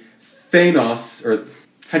the Thanos, or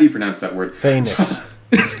how do you pronounce that word? Thanos.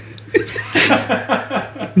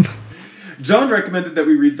 John recommended that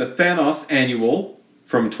we read the Thanos Annual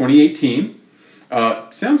from 2018.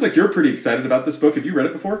 Sounds like you're pretty excited about this book. Have you read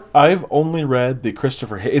it before? I've only read the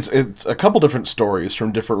Christopher... It's a couple different stories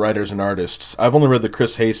from different writers and artists. I've only read the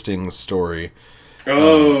Chris Hastings story.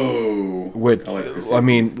 Which, I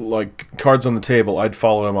mean, like, cards on the table, I'd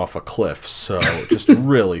follow him off a cliff. So, just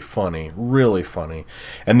really funny. Really funny.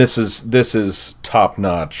 And this is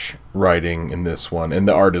top-notch writing in this one. And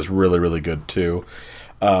the art is really, really good, too.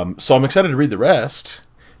 So I'm excited to read the rest,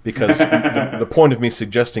 because the point of me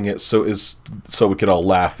suggesting it so we could all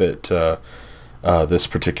laugh at this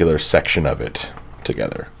particular section of it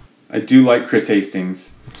together. I do like Chris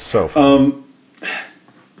Hastings. It's so fun.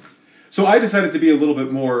 So I decided to be a little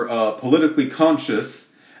bit more politically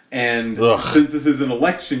conscious, and since this is an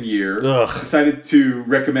election year, decided to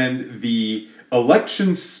recommend the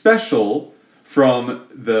election special from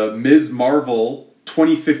the Ms. Marvel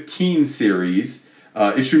 2015 series,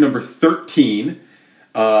 issue number 13.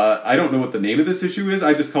 I don't know what the name of this issue is.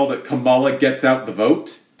 I just called it Kamala Gets Out the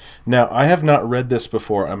Vote. Now, I have not read this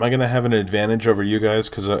before. Am I going to have an advantage over you guys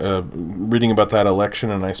because reading about that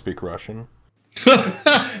election and I speak Russian?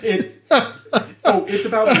 It's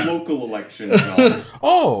about a local election. John.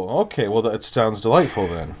 Oh, okay. Well, that sounds delightful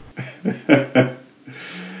then.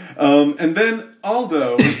 And then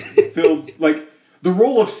Aldo filled the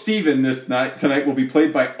role of Steven tonight will be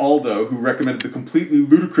played by Aldo, who recommended the completely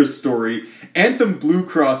ludicrous story Anthem Blue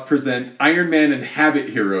Cross presents Iron Man and Habit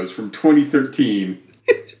Heroes from 2013.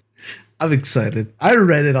 I'm excited. I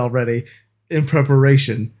read it already in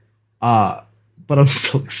preparation, but I'm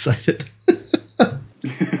still excited.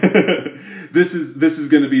 This is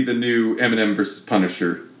going to be the new Eminem versus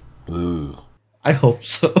Punisher. Ooh. I hope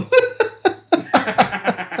so.